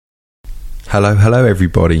Hello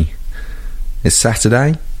everybody. It's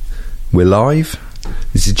Saturday. We're live.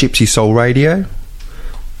 This is Gypsy Soul Radio.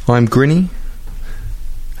 I'm Grinny,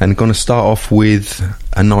 and going to start off with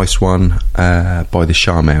a nice one by the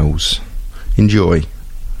Charmels. Enjoy.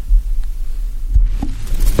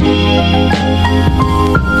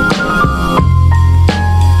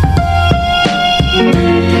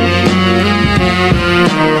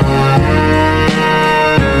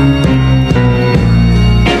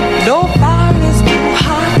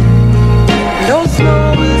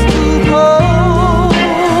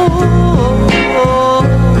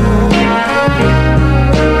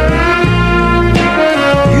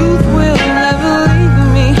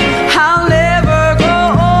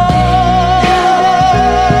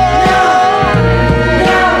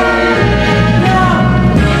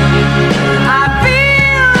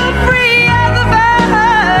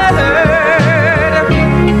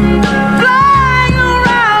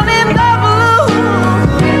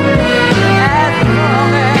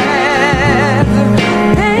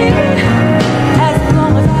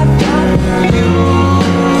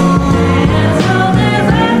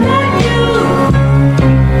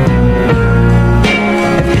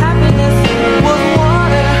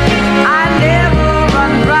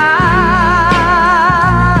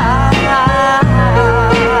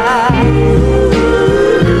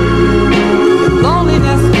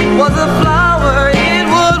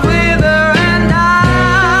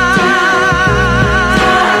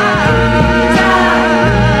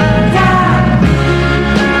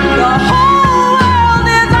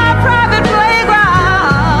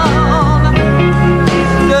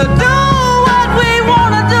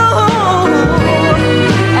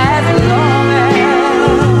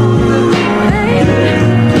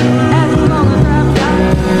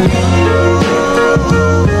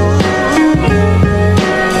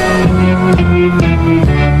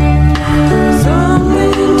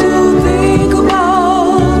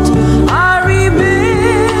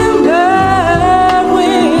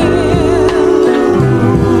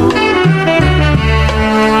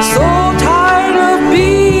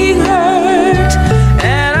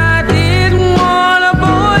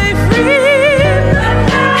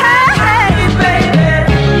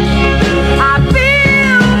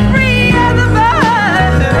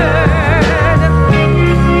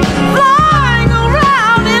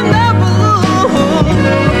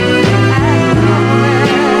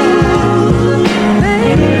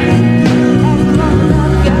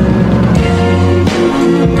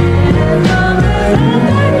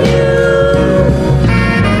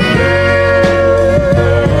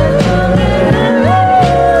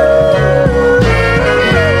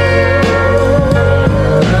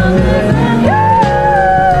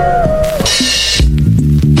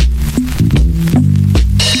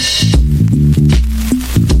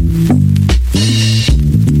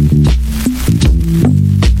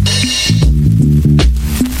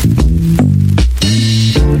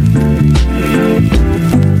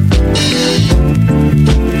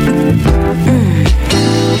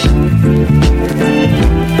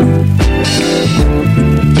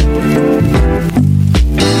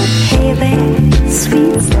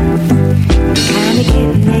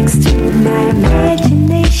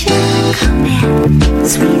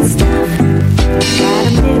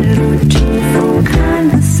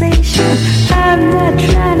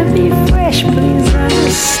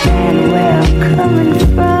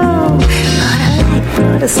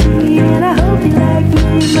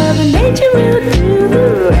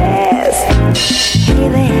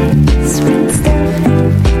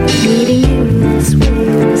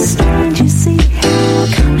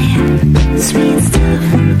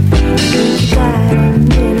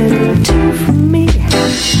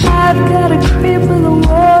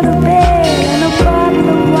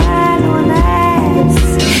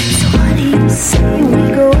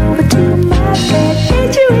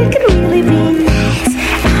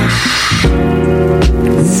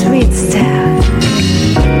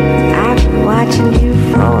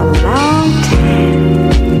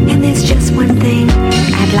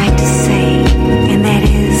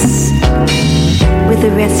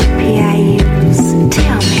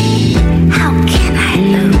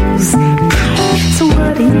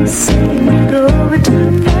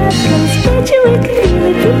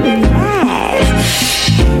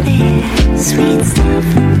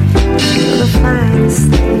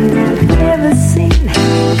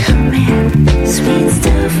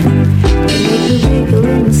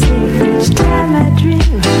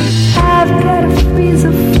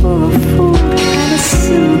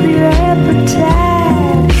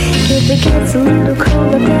 It's a little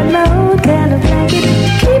colder than my old kind of blanket to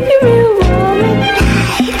keep you real warm at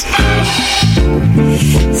night.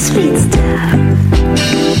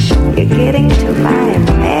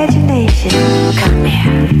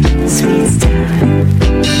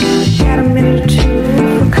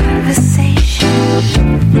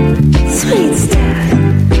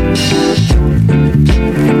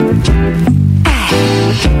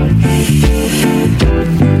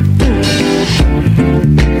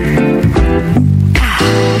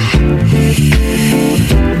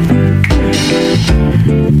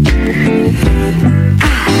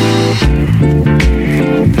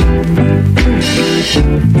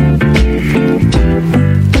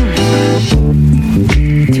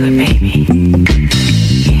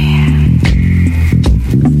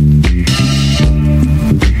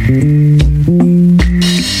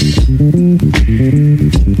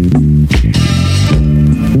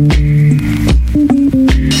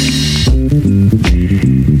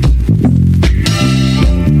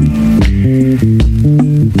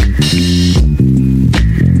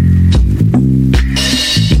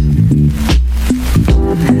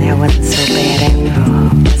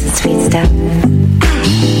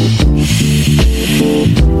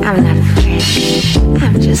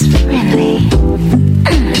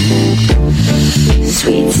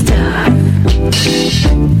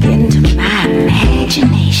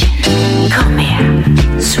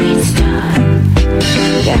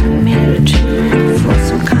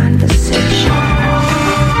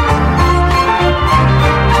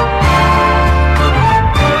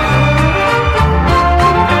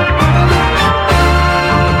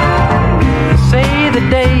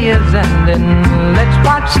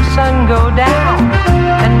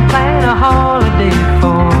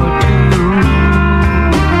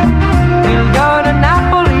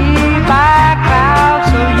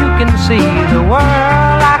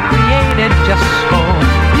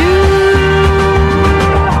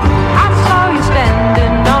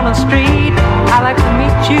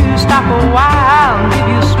 you stop a while and give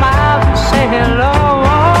you a smile to say hello.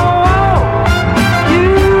 You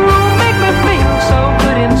make me feel so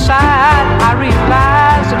good inside. I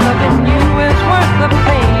realize that loving you is worth the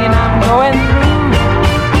pain I'm going through.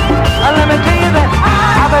 Let me tell you that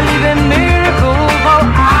I believe in miracles. Oh,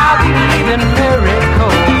 I believe in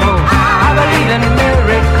miracles. Oh, I believe in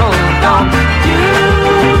miracles. Don't you?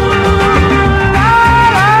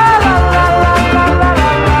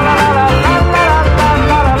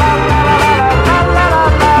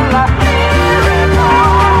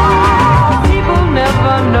 People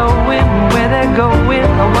never know where they're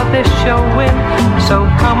going or what they're showing. So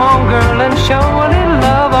come on, girl, and show a little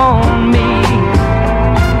love on me.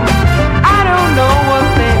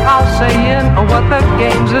 Saying or what the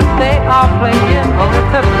games that they are playing, or if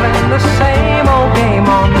they're playing the same old game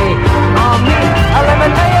on me. Let me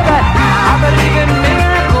tell you that I believe in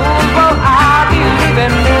miracles. Well, I believe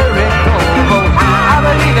in miracles. Oh, I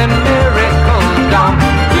believe in miracles. Don't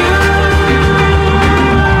you?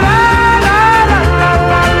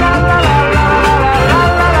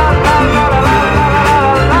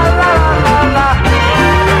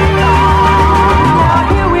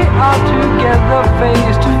 Here we are together,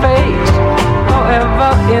 face to face, forever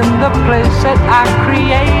in the place that I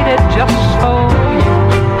created just for you.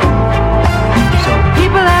 So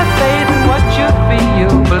people have faith in what you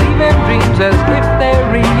feel, believe in dreams as if they're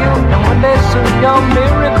real, and one day soon your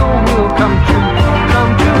miracle will come true,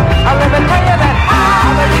 come true. Let me tell you that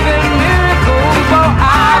I believe in miracles. Oh,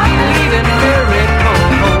 I believe in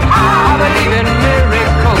miracles. Oh, I believe in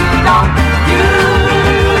miracles. Don't you?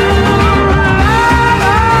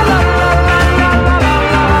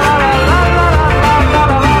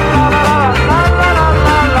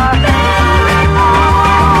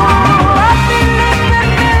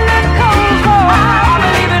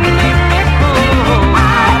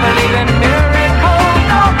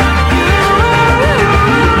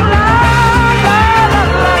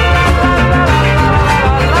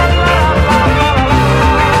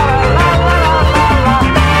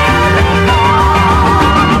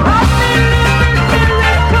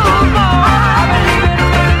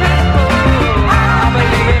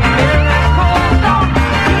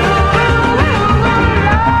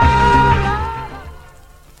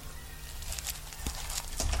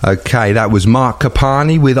 Okay, that was Mark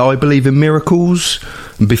Capani with I Believe in Miracles.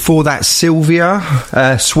 Before that, Sylvia,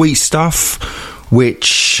 Sweet Stuff,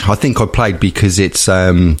 which I think I played because it's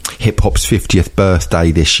hip-hop's 50th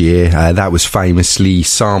birthday this year. That was famously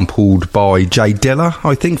sampled by Jay Dilla,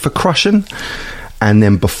 I think, for Crushin'. And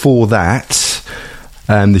then before that,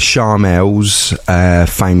 the Charmels,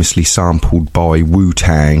 famously sampled by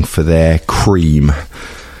Wu-Tang for their Cream.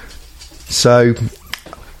 So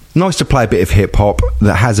nice to play a bit of hip-hop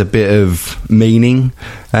that has a bit of meaning.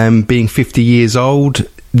 Being 50 years old,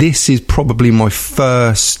 this is probably my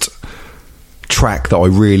first track that I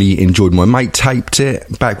really enjoyed. My mate taped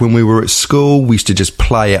it back when we were at school. We used to just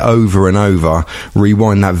play it over and over,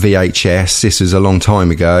 rewind that VHS. This is a long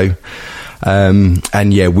time ago.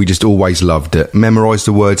 And yeah, we just always loved it. Memorised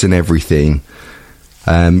the words and everything.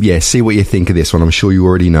 Yeah, see what you think of this one. I'm sure you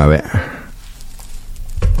already know it.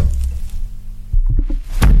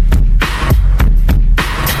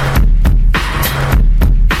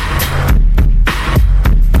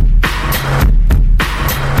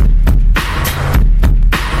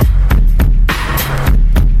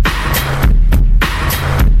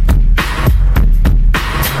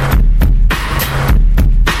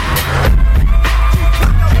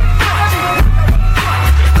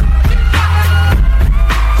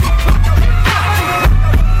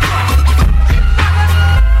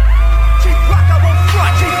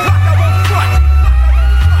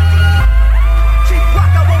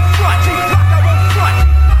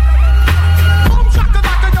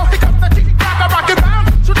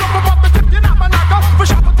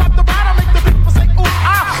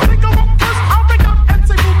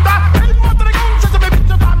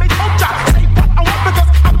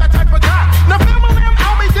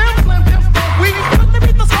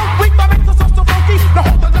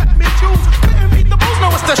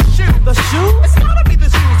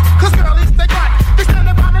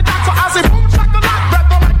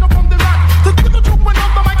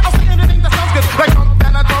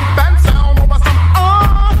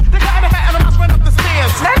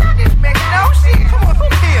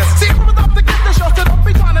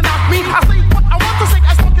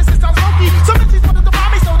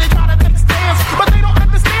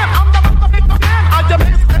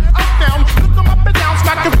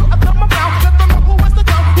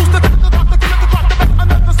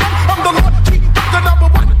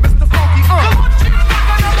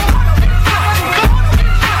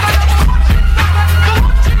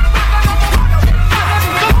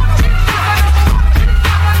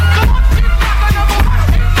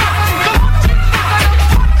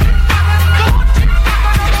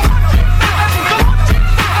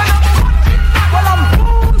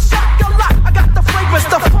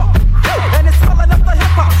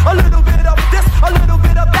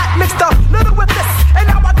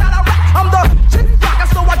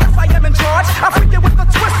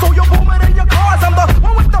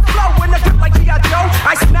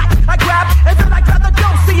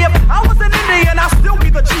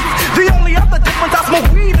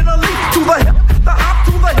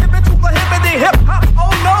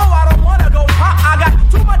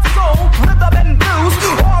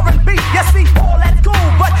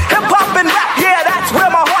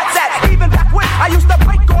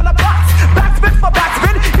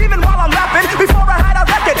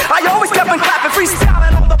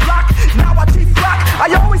 block. Now I chief rock.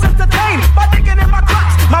 I always entertain by digging in my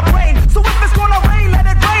crotch, my brain. So if it's gonna rain, let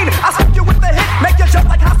it rain. I smoke you with the hit, make you jump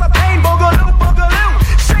like House of Pain. Boogaloo, boogaloo,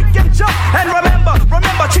 shake and jump. And remember,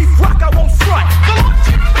 Chief Rock, I won't front.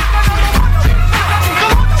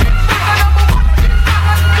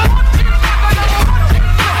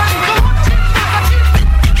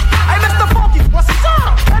 Hey, Mr. Funky, what's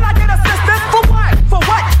up? Can I get assistance? For what? For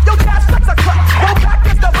what? Yo, gas flex a cut. Go back,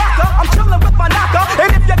 it's the rocker. I'm chilling with my knocker.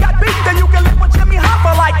 And if you got beef, then you can live with Jimmy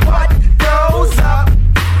Hoffa. Like what goes up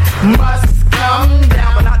must come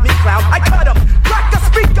down. But not me, clown. I cut him. Crack the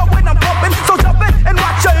speaker when I'm pumping. So jump in and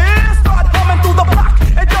watch your ears start humming through the block.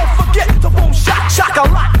 And don't forget to boom, shock a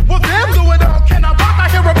lot. Well, damn, do it all. Can I rock? I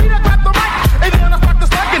hear a beat, I grab the mic. And then I start to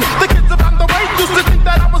second. The kids around the way used to think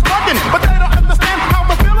that I was bugging. But they don't understand how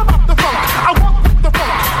I feel about the funk. I walk with the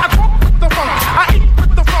funk. I talk with the funk. I eat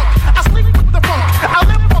with the funk. I sleep with the funk. I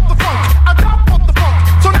live off the funk. I jump off the funk.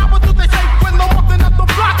 So now what do they say when they're walking up the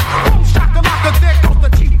block? Boom, shakalaka, there goes the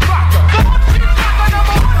Chief Rocker. Come on, Chief Rocker,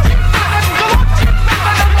 number one. Come on, Chief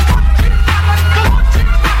Rocker, number one. Come on,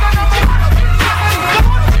 Chief Rocker, number one.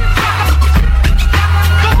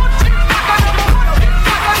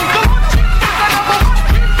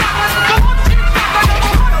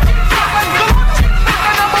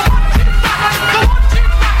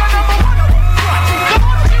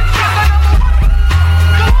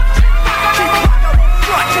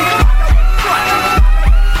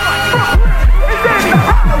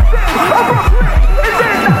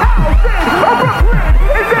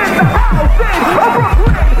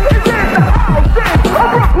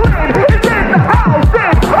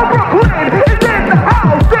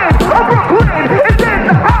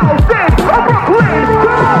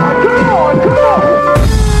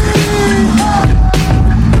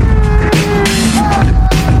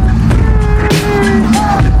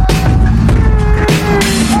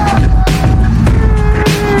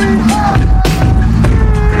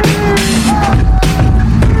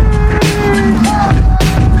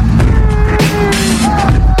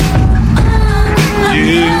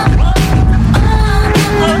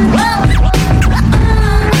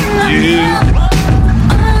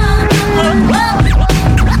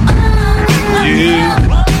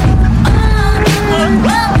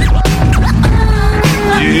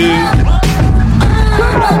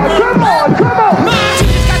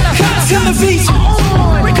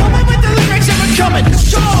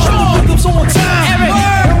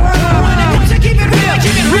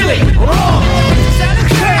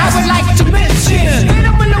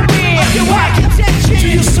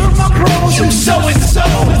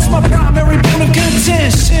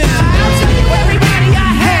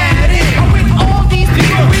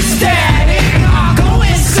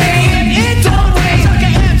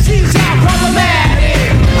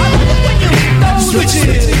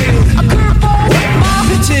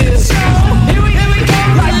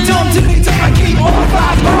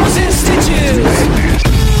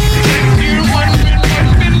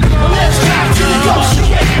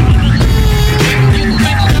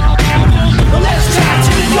 Let's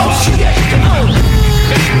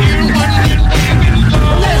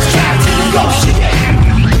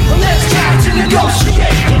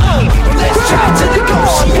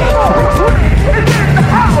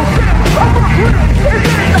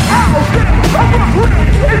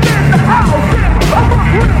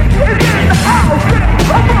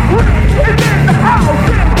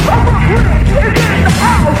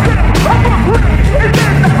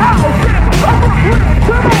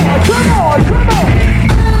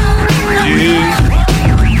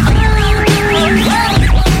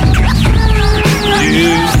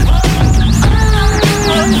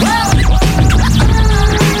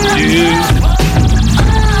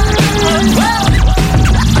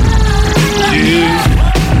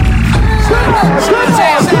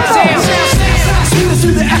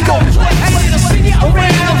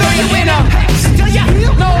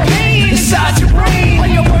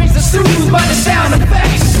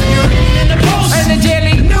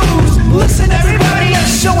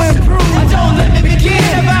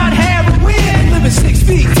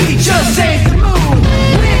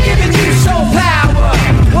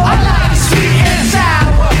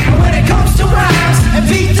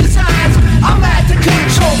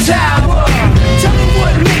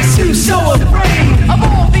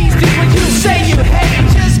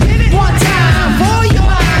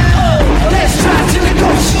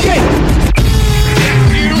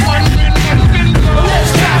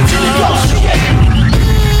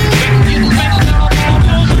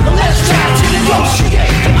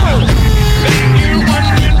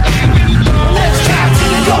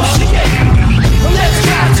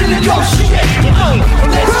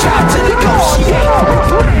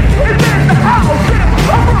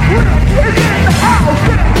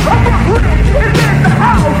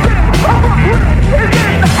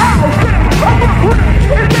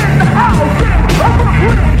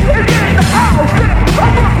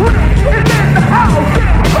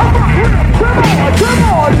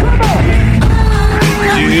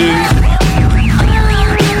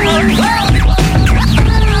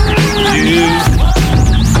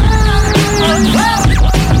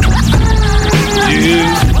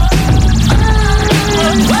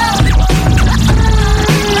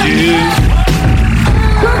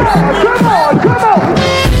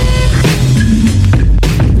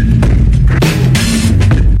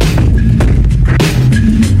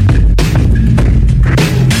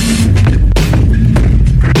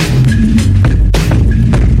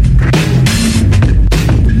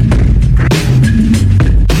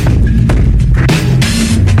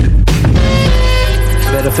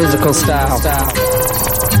Metaphysical style.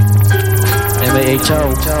 MAHO.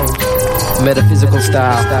 Metaphysical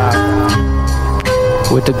style.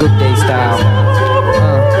 With the good day style.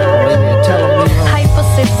 Tell me.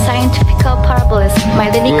 Hypothesis, scientific parabolas, my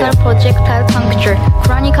lyrical projectile puncture,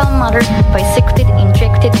 chronicle matter, bisected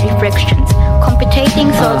injected reflections, computating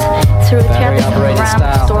thoughts through terabits of RAM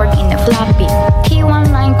stored in a floppy. T1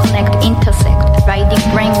 line connect intersect, riding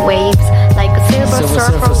brain waves like a silver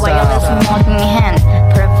surfer wireless mod in hand.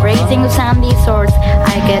 Paraphrasing sandy swords,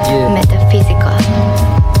 I get metaphysical.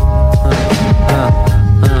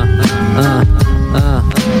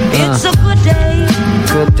 It's a good day.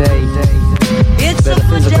 Good day. It's a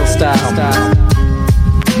good Metaphysical day. style.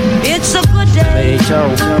 It's a good day. MAHO.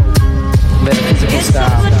 Metaphysical It's a good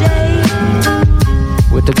style. day.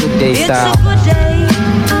 With the good day It's a style. good day.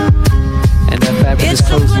 And that fabulous It's a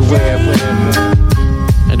clothes you good wear. day.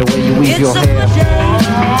 And the way you weave It's your a hair. good day.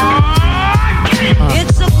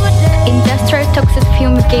 It's a good day. Industrial toxic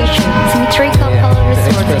fumigation, symmetrical Yeah, color the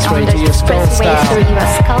resources expressway on to the your skull expressway style. through your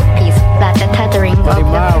scalp piece, that the tethering of Bloody the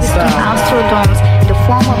mild Houston style. Astrodomes in the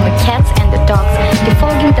form of the cats and the dogs,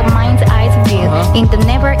 defogging the mind's eyes view in the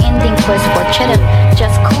never-ending quest for cheddar.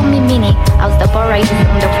 Just call me Minnie, as the bar rises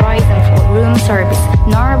on the horizon for room service.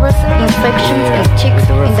 Nervous infections and chicks with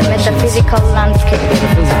the in the reflections. metaphysical landscape.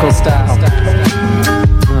 Metaphysical style.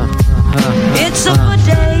 It's a good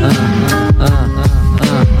day.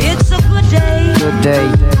 It's a good day. Good day.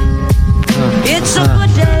 It's a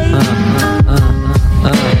good day.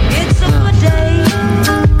 It's a good day.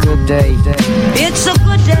 Good day. It's a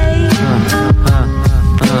good day.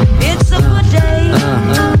 It's a good day.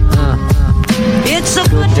 It's a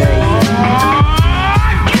good day.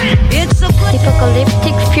 It's a good day.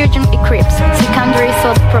 Apocalyptic fusion eclipse, secondary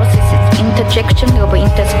thought processes, interjection of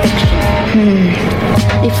introspection.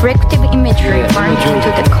 Reflective imagery burned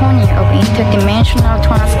into the cornea of interdimensional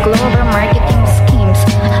trans-global marketing schemes.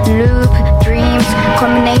 Loop, dreams,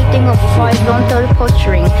 culminating of horizontal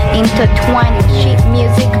posturing, intertwined with sheet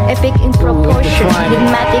music, epic in proportion, intertwined.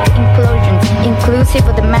 enigmatic implosions, inclusive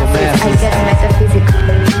of the masses, I get metaphysical.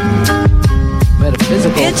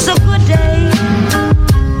 Metaphysical. It's a good day.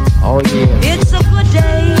 Oh yeah. It's a good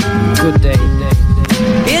day. Good day.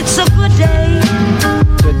 It's a good day.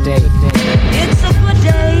 Good day. It's a good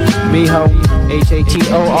day. Miho. HATOR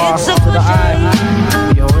It's a to the good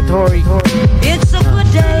I. Yo, Tori. It's a good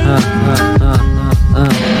day.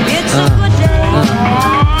 It's a good day.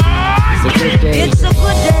 It's a good day. It's a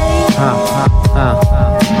good day.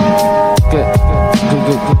 Good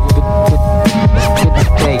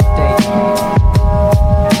day.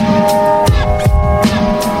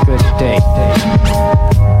 Good day.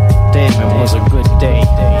 Damn, it was a good day.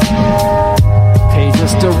 Page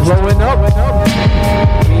is still blowing up.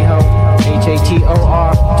 Miho,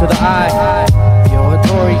 HATOR to the I.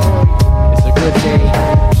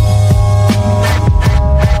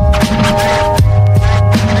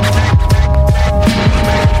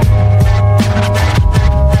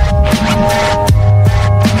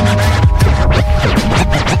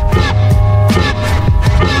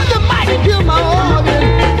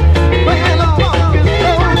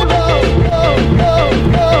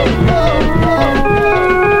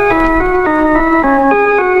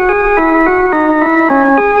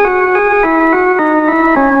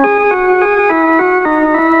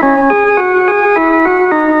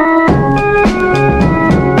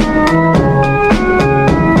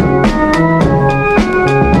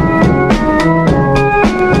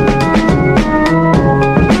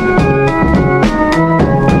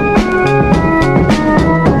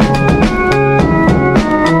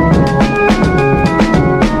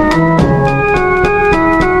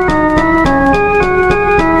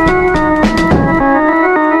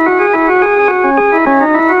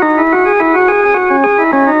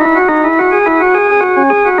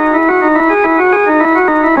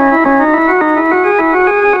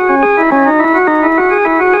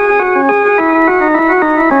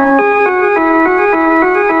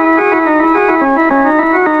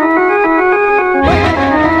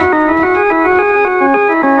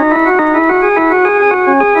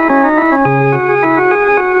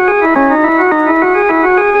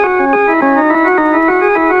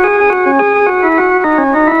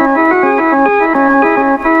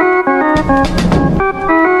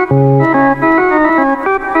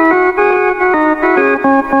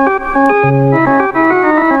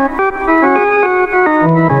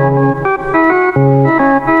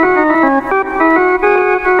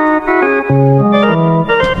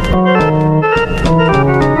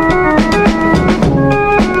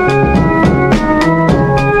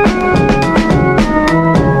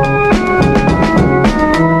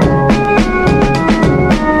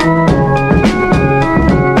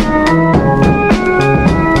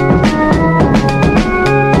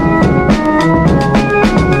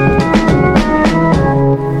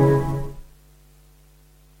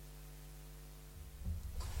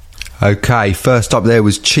 Okay, first up there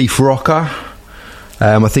was Chief Rocker.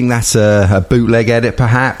 I think that's a bootleg edit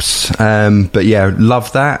perhaps, but yeah,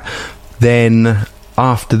 love that. Then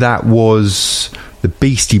after that was the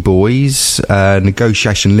Beastie Boys,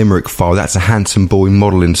 Negotiation Limerick File. That's a Handsome Boy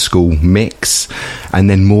Modelling School mix, and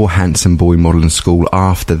then more Handsome Boy Modelling School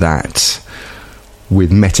after that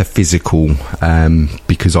with Metaphysical,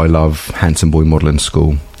 because I love Handsome Boy Modelling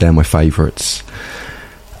School. They're my favourites.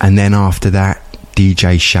 And then after that,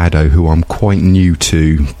 DJ Shadow, who I'm quite new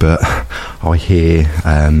to, but I hear,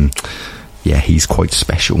 he's quite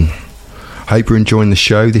special. Hope you're enjoying the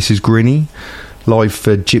show. This is Grinny, live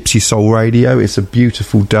for Gypsy Soul Radio. It's a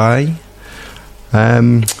beautiful day.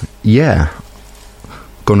 Gonna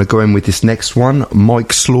go in with this next one.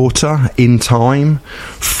 Mike Slaughter, In Time,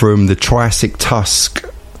 from the Triassic Tusk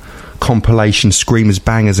compilation Screamers,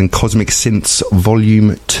 Bangers and Cosmic Synths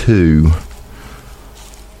Volume 2.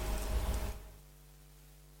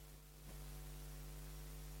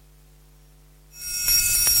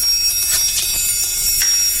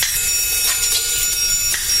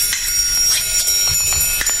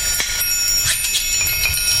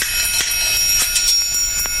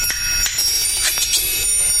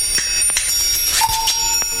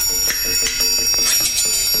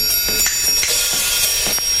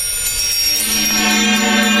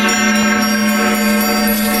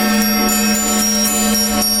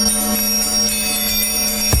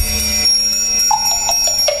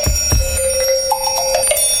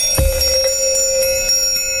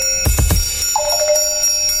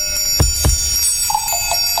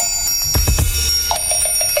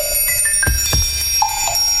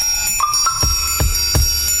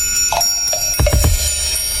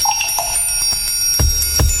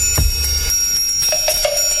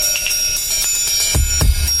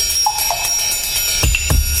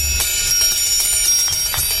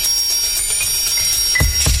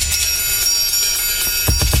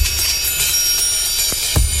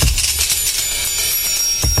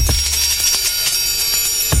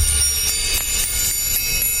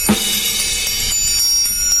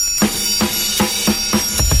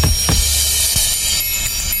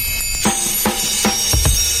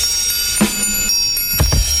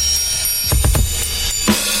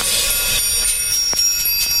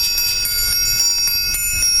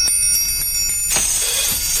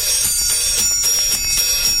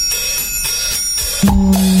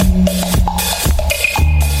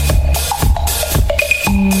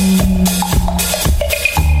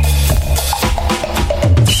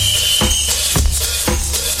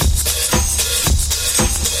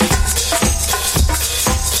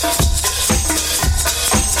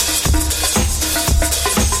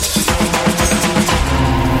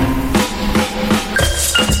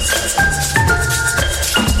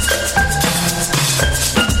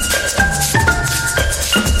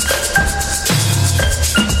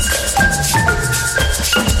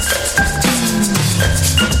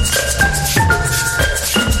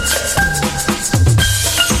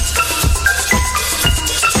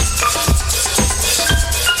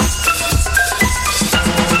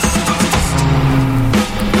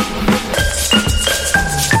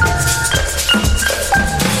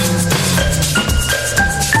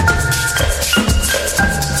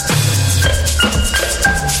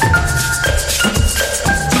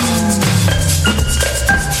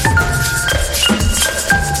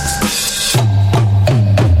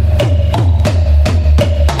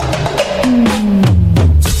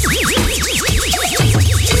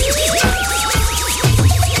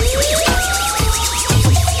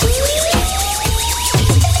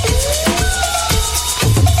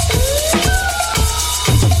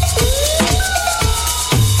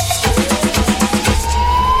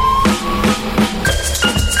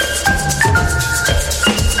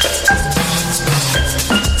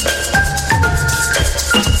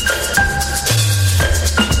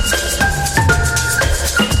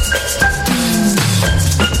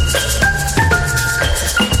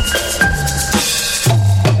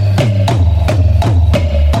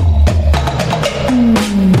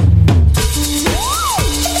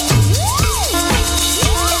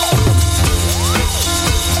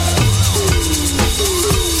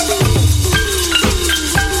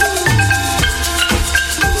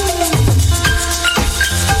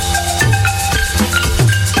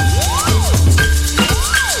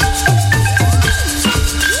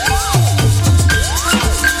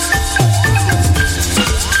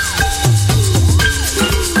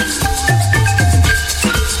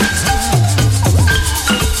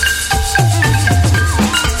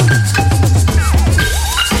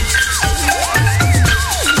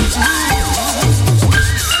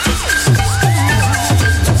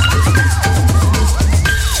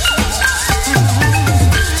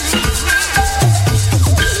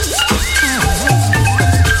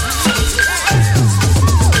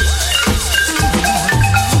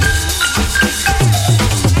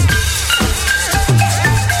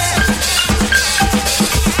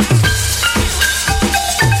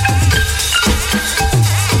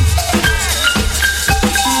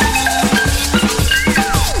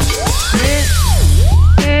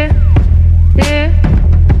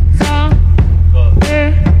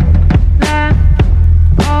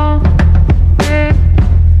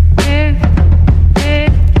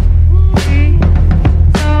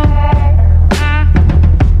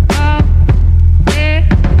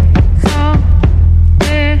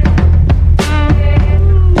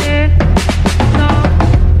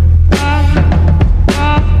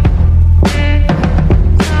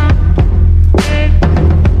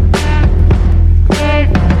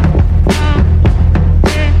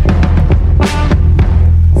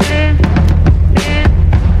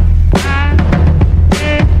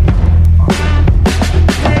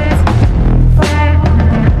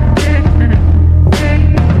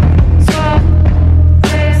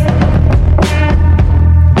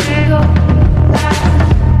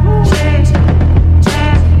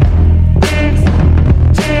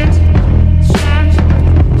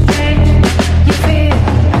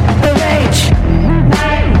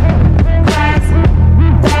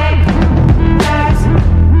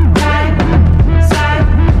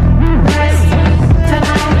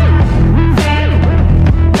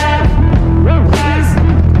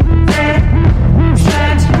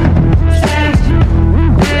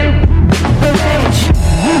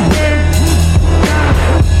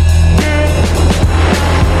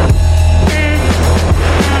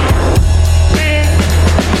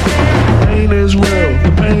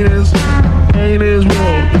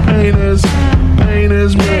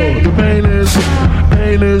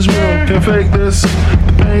 real. Can't fake this.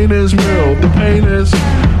 The pain is real. The pain is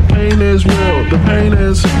real. The pain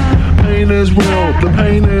is real. The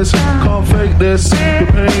pain is, can't fake this. The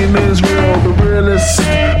pain is real. The realest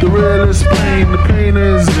pain. The pain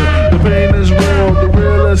is real. The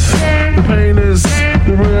realest pain is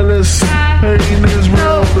the realest pain is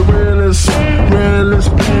real. The realest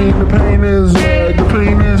pain. The pain is real. The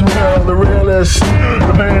pain is real. The realest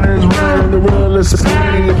the pain is real. The realest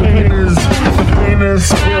pain. The pain is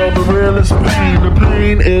real. The realest pain. The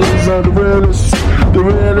pain is the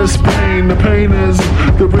realest pain. The pain is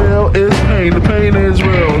the real is pain. The pain is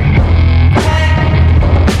real.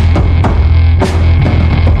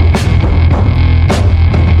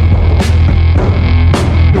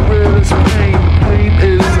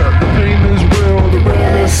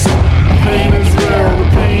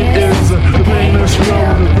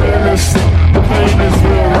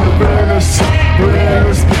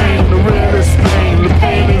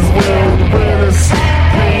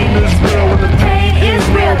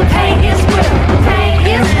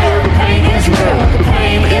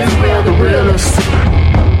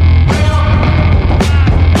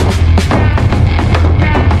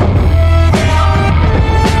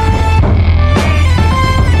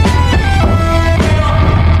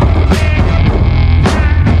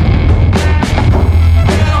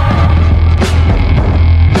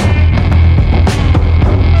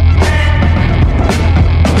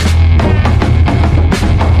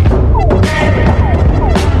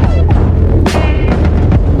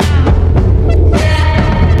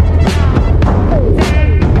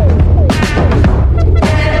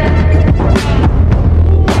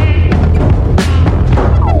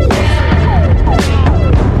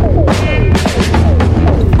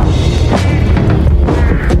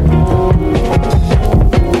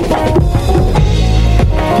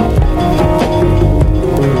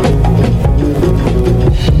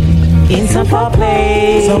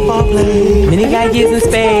 Many guys in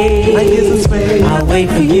space. I'll wait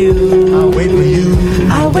for you. I'll wait for you.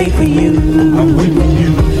 I'll wait for you. I'll wait for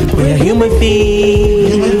you. We're human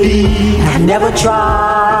beings. I've never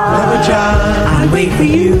tried. I'll wait for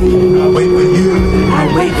you. I'll wait for you.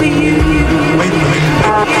 I'll wait for you. Wait for you.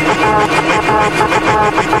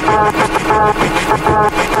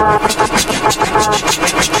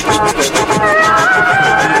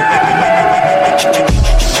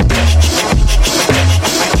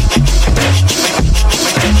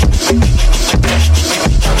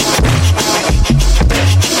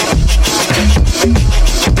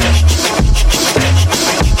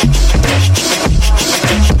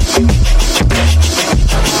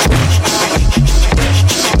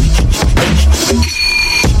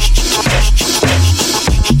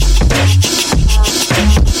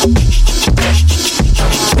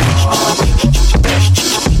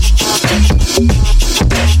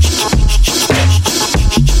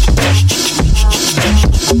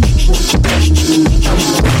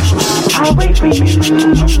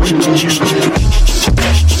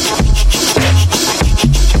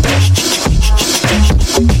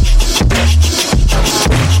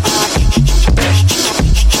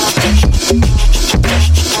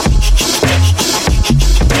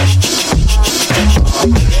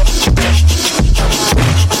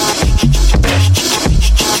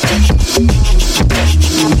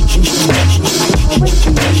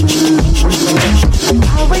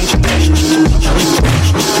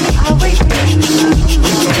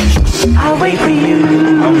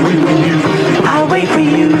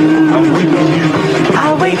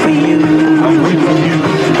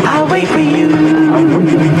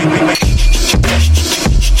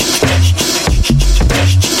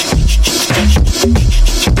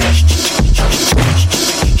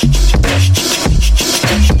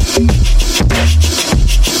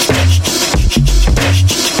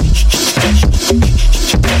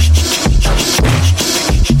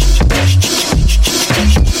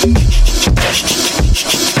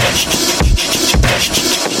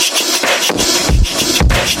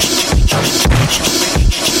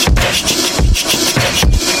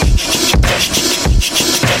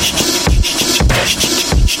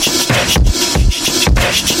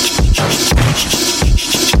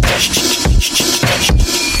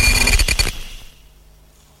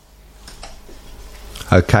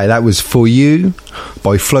 Okay, that was For You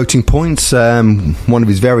by Floating Points, one of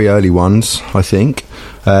his very early ones, I think,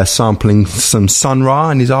 sampling some Sun Ra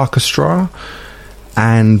and his orchestra.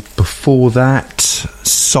 And before that,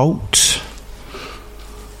 Salt.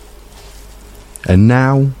 And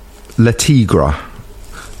now, La Tigre.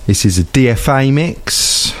 This is a DFA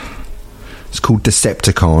mix. It's called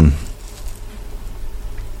Decepticon.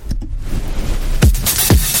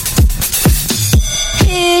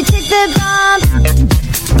 It's the bomb.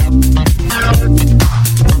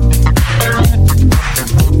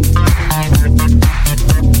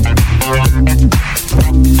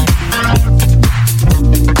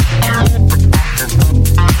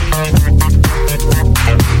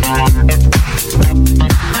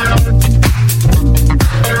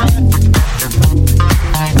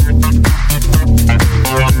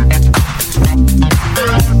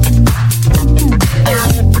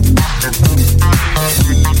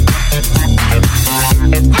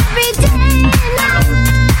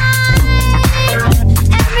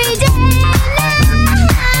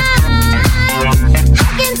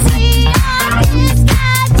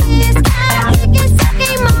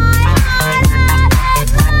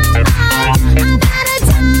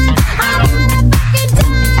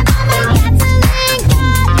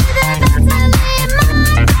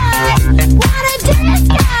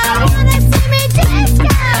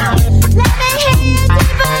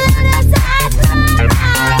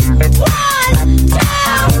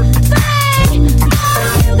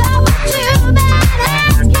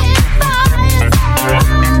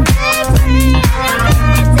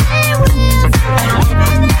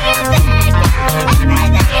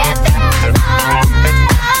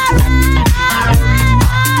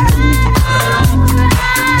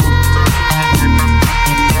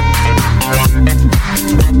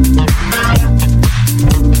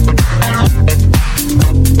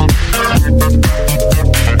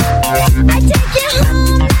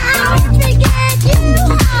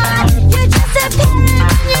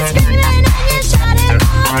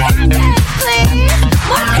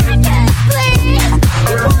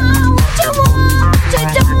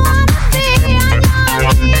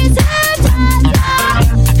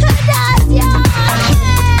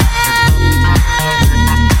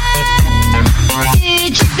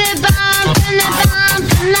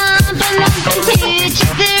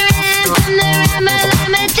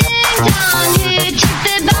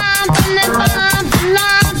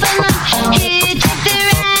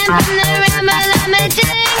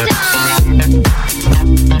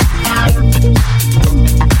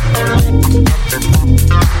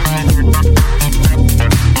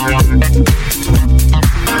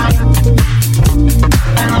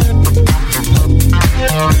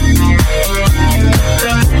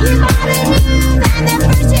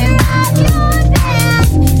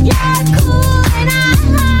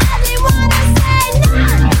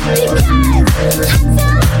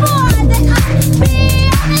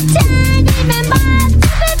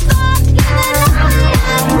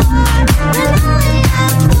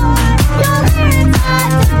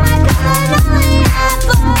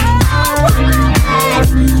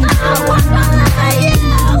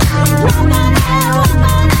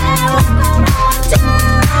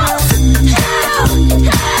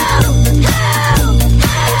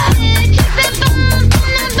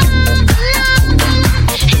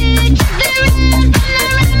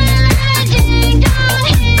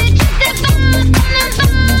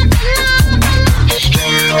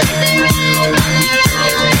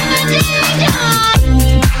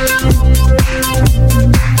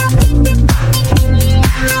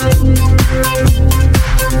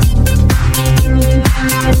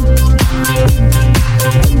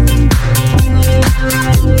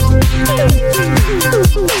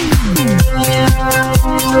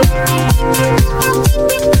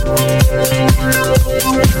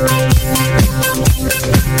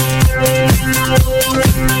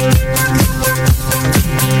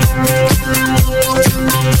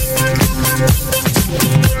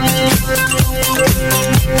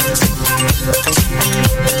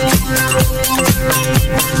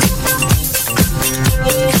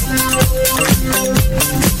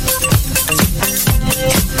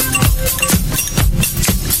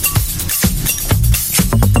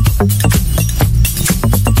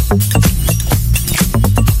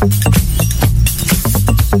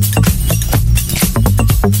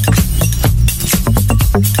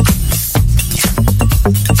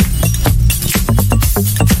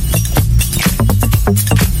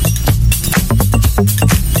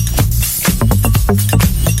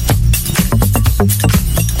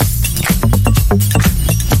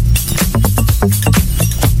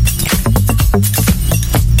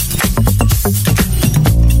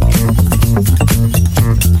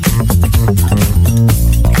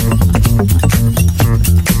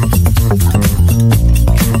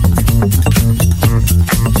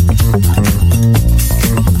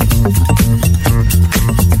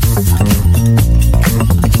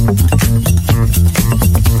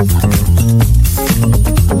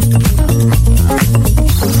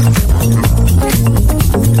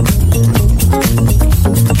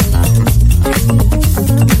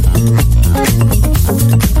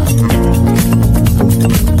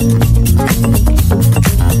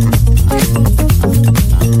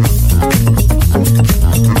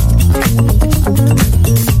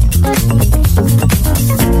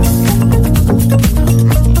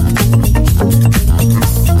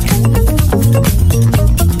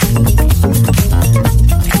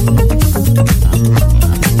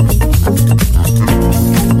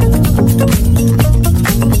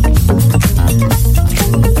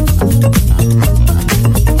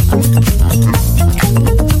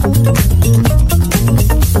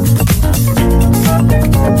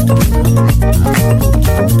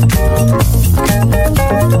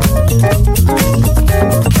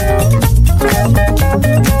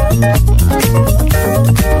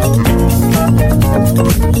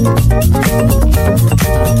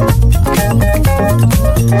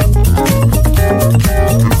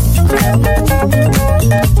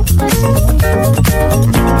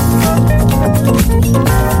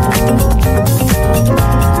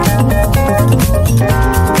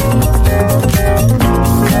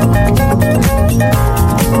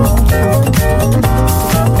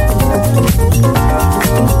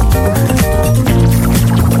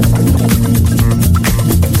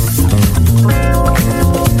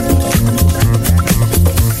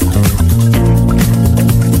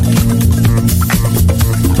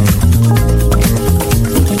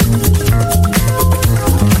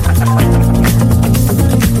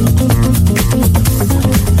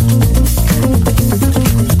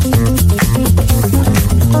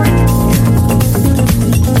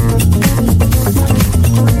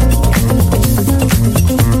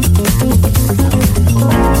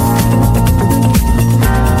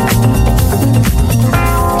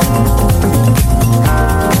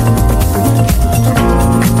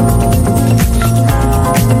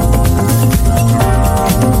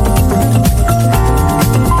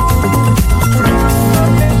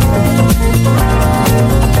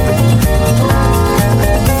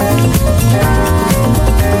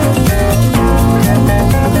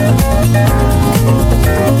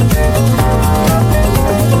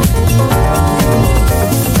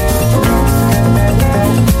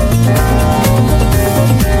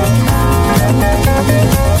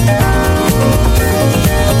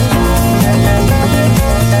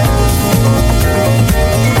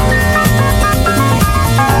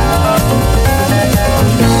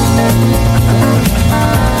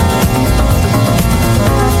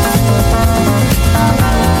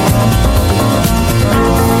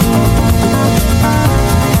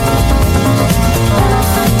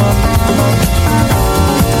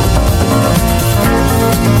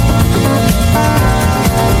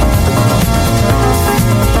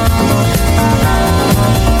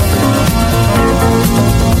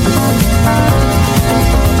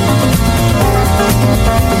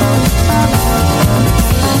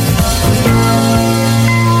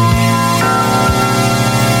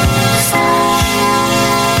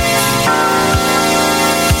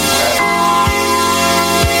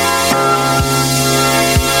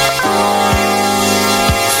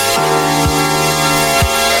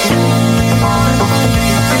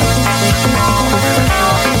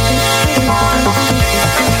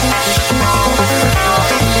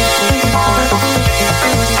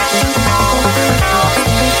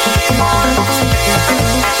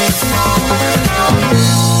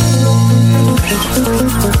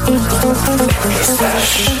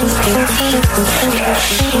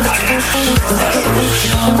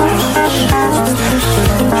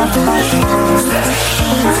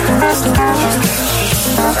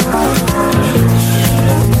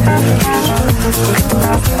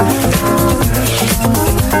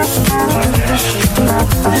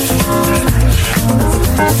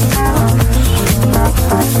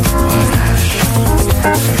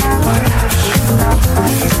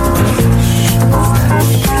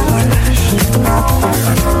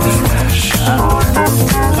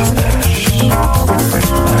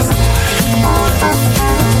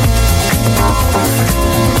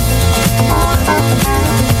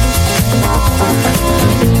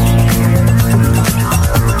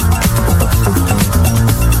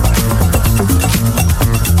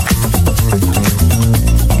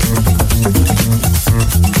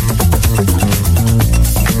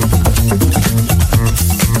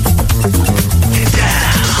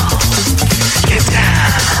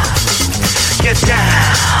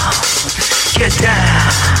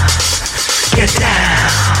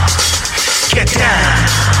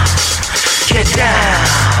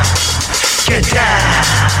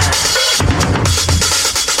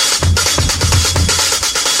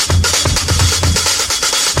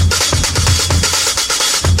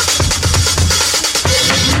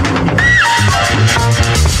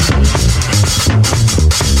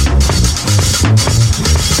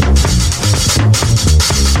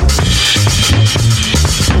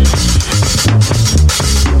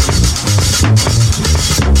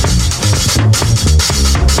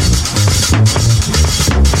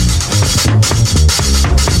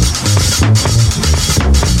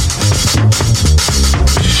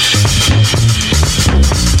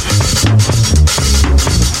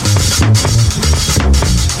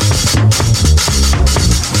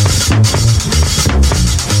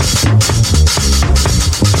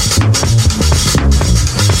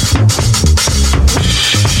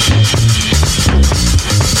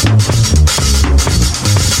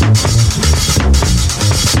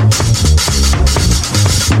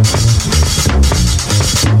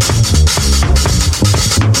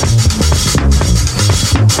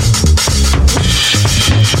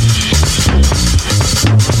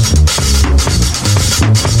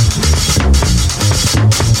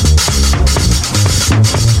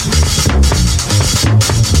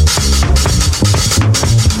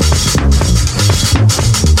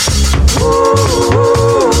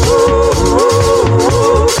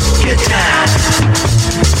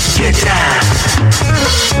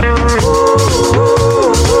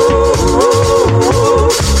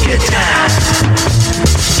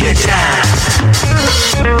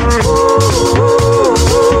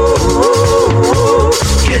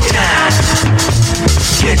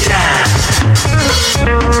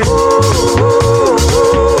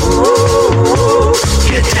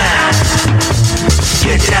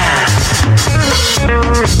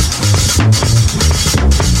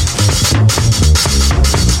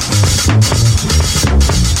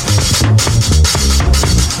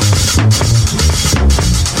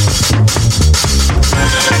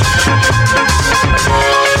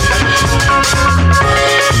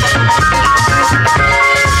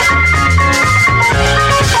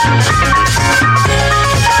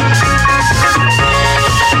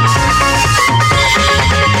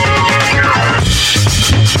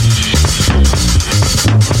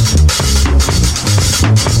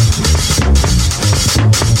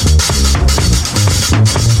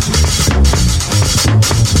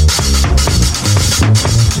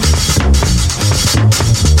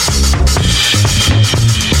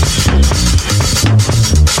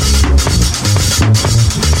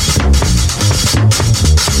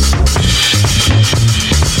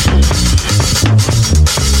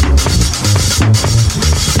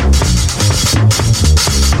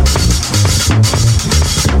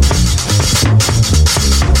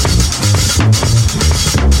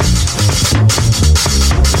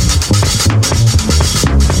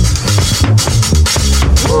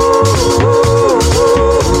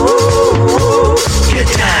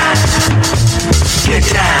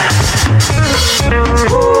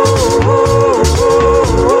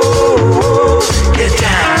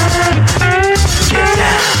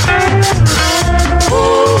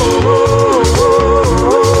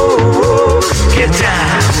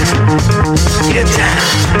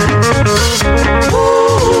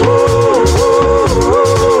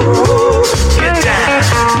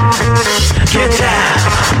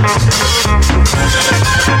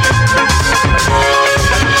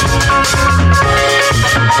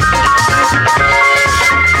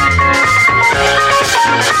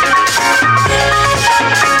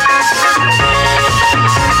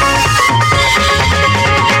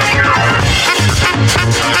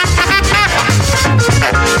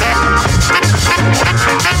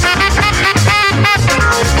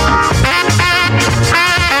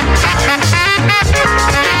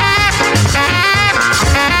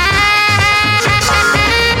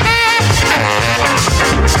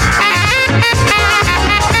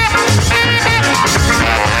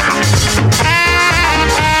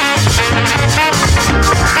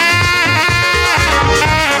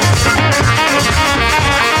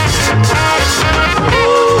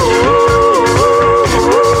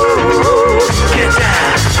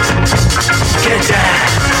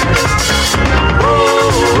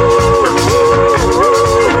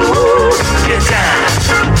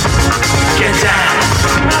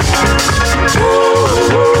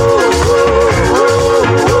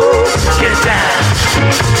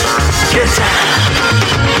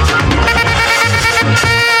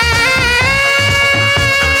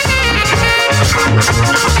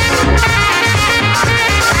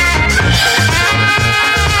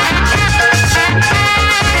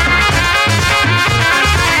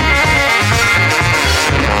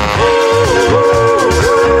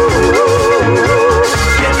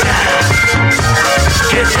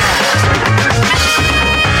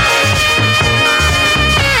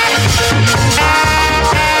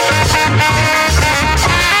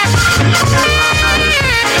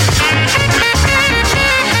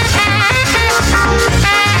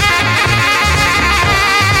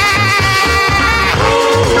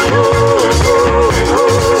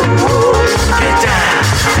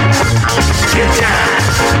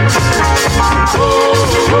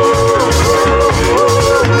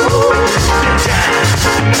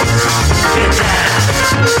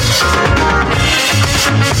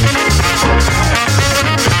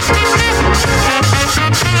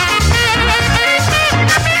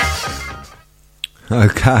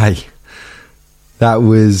 Okay, that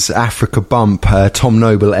was Africa Bump, Tom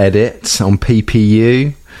Noble edit on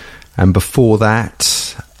PPU, and before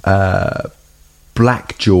that,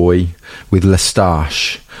 Black Joy with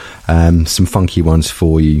Lestage, some funky ones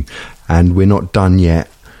for you. And we're not done yet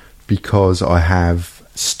because I have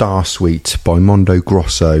Star Suite by Mondo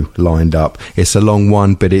Grosso lined up. It's a long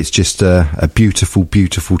one, but it's just a beautiful,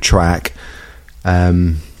 beautiful track.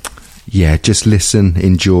 Yeah, just listen,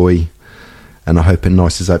 enjoy, and I hope it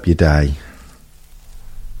nices up your day.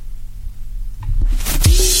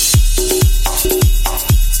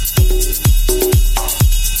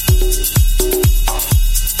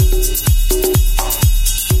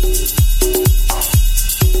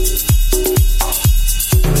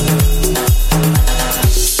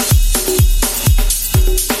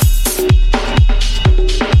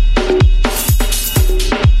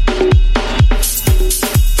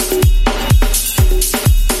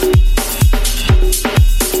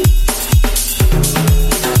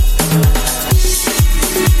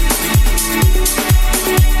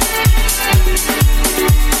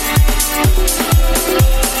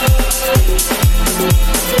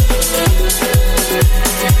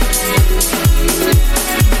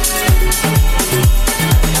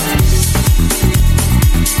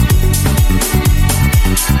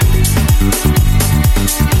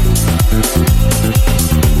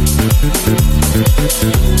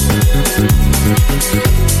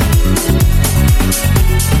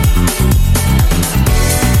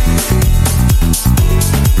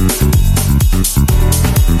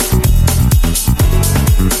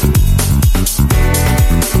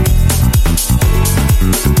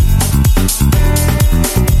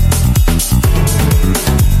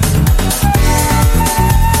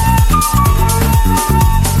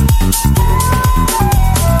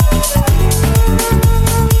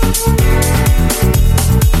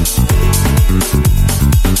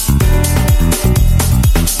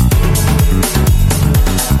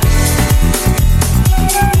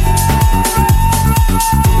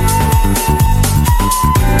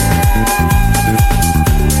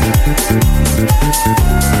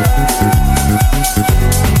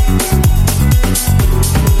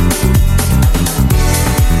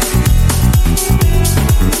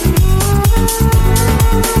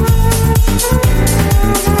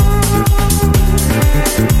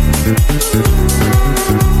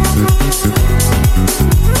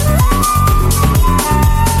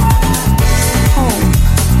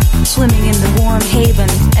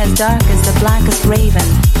 Dark as the blackest raven,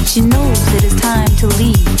 she knows it is time to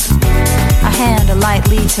leave. A hand, a light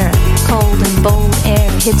leads her. Cold and bold air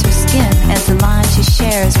hits her skin as the line she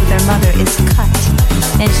shares with her mother is cut.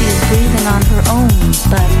 And she is breathing on her own,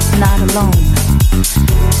 but not alone.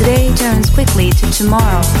 Today turns quickly to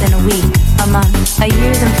tomorrow, then a week, a month, a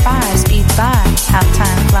year, then 5 speeds by. How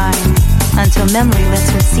time flies, until memory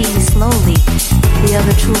lets her see slowly the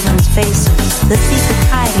other children's faces, the secret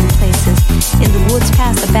hiding places in the woods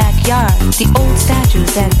past the backyard, the old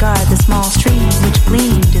statues that guard the small stream which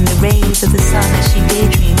gleamed in the rays of the sun as she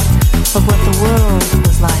daydreamed of what the world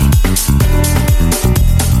was like.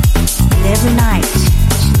 And every night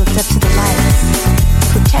she looked up to the lights,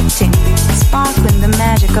 protecting, sparkling the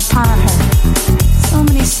magic upon her. So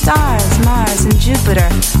many stars, Mars and Jupiter,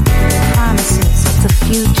 the promises of the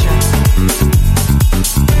future.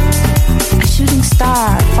 A shooting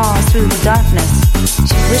star falls through the darkness.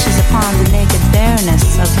 She wishes upon the naked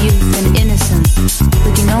bareness of youth and innocence,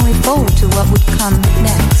 looking only forward to what would come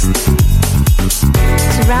next.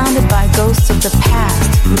 Surrounded by ghosts of the past,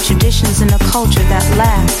 with traditions and a culture that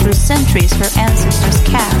lasts through centuries her ancestors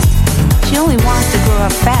cast, she only wants to grow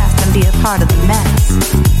up fast and be a part of the mass.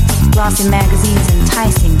 Glossy magazines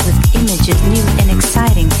enticing with images new and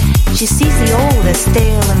exciting. She sees the old as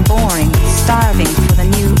stale and boring, starving for the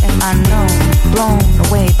new and unknown, blown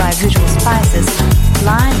away by visual spices,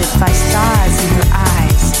 blinded by stars in her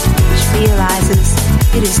eyes. She realizes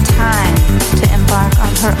it is time to embark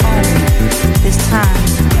on her own, this time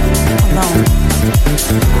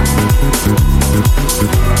alone.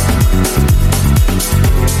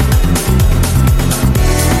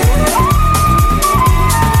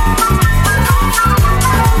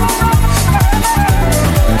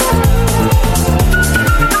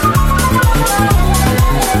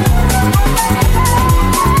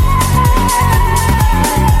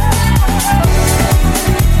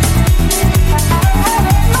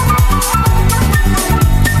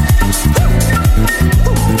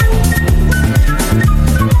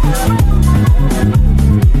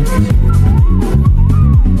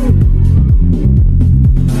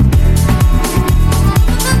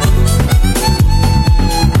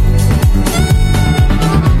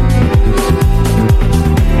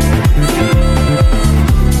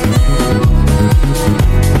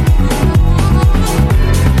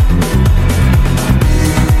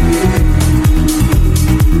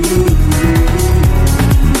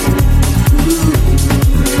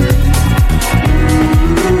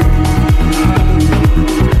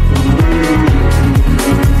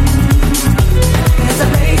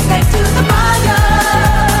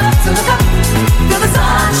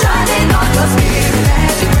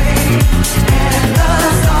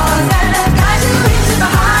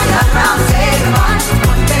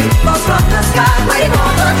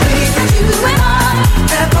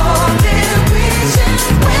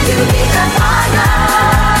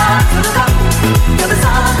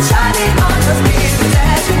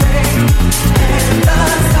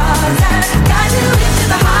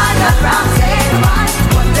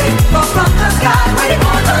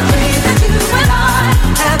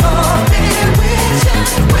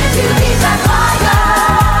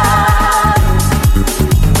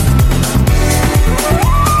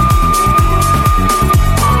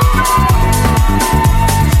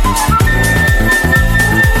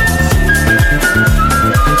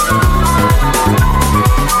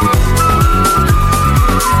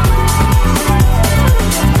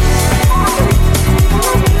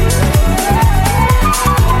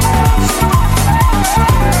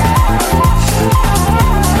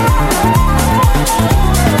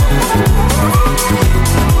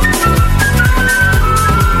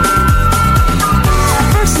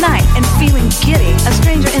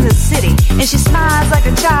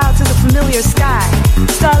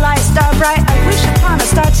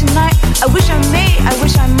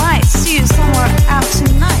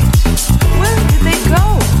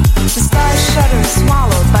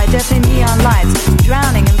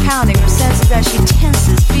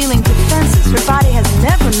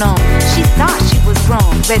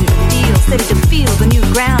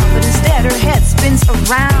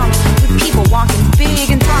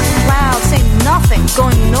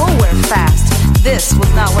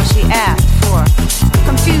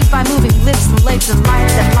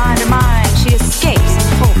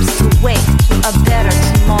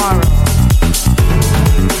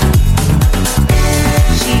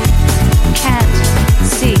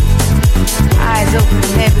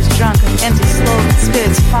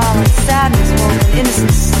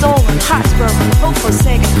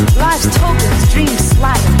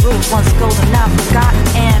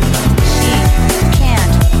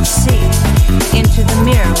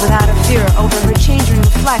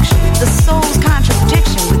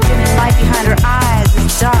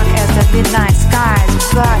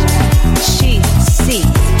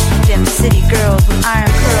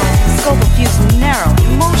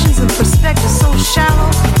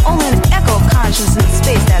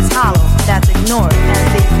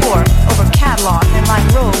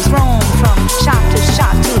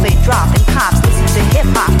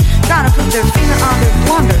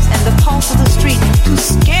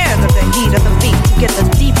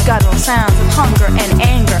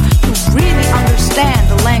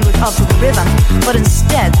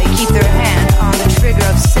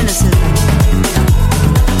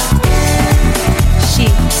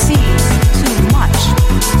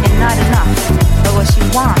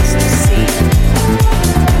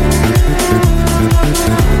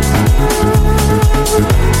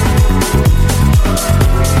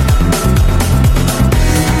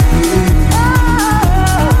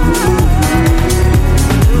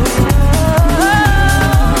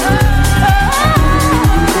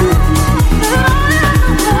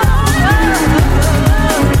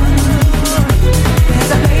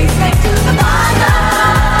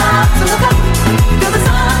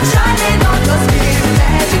 Sunshine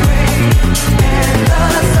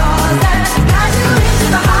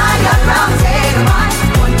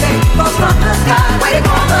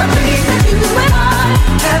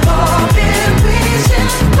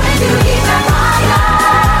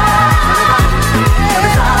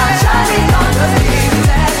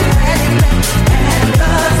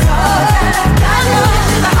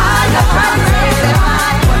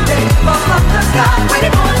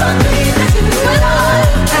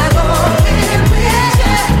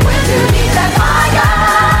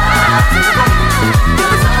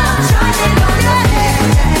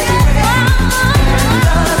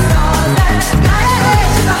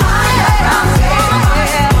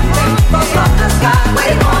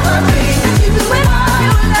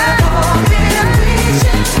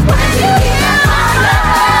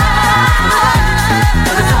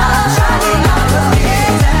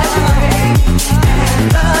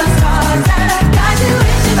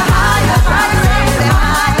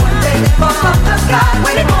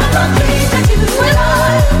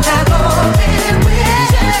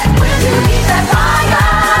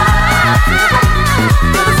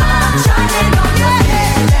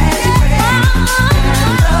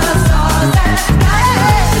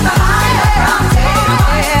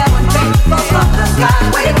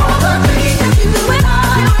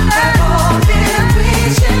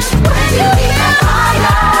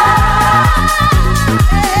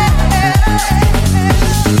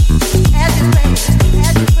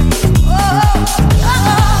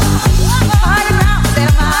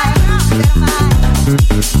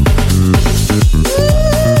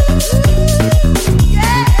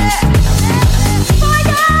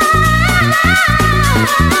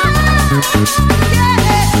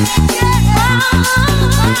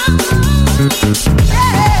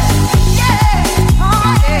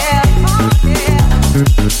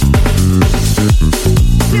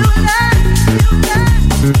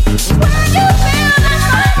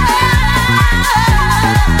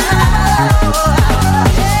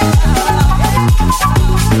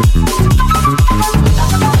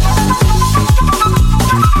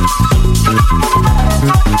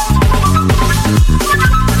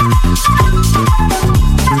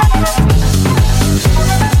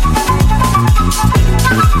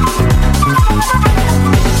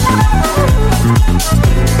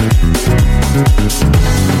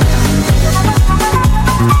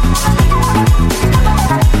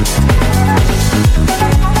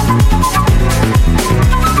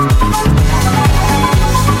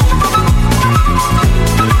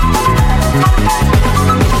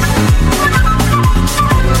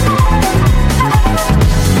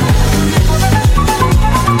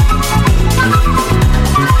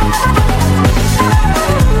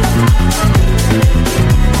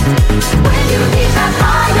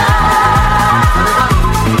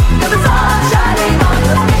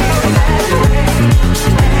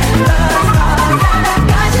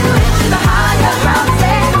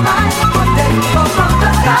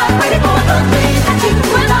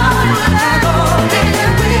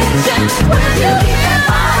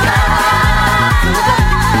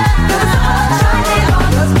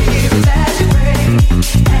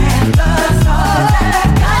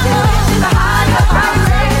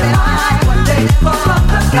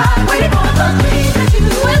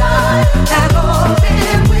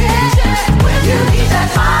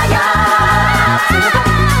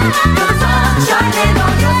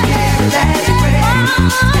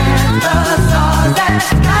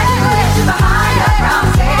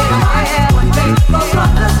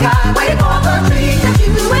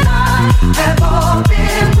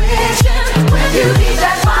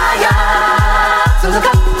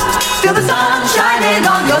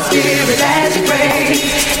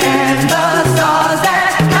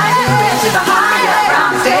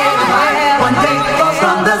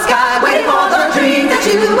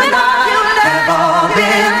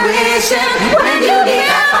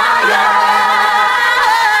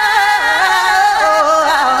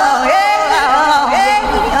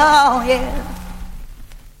yeah.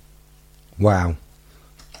 Wow.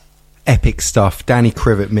 Epic stuff. Danny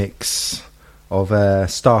Krivett mix of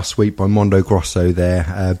Star Sweet by Mondo Grosso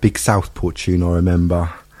there. Big Southport tune, I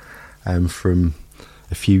remember, from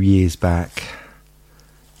a few years back.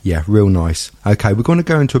 Yeah, real nice. Okay, we're going to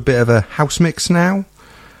go into a bit of a house mix now.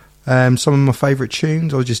 Some of my favourite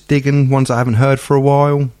tunes. I was just digging ones I haven't heard for a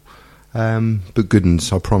while. But good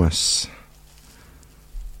ones, I promise.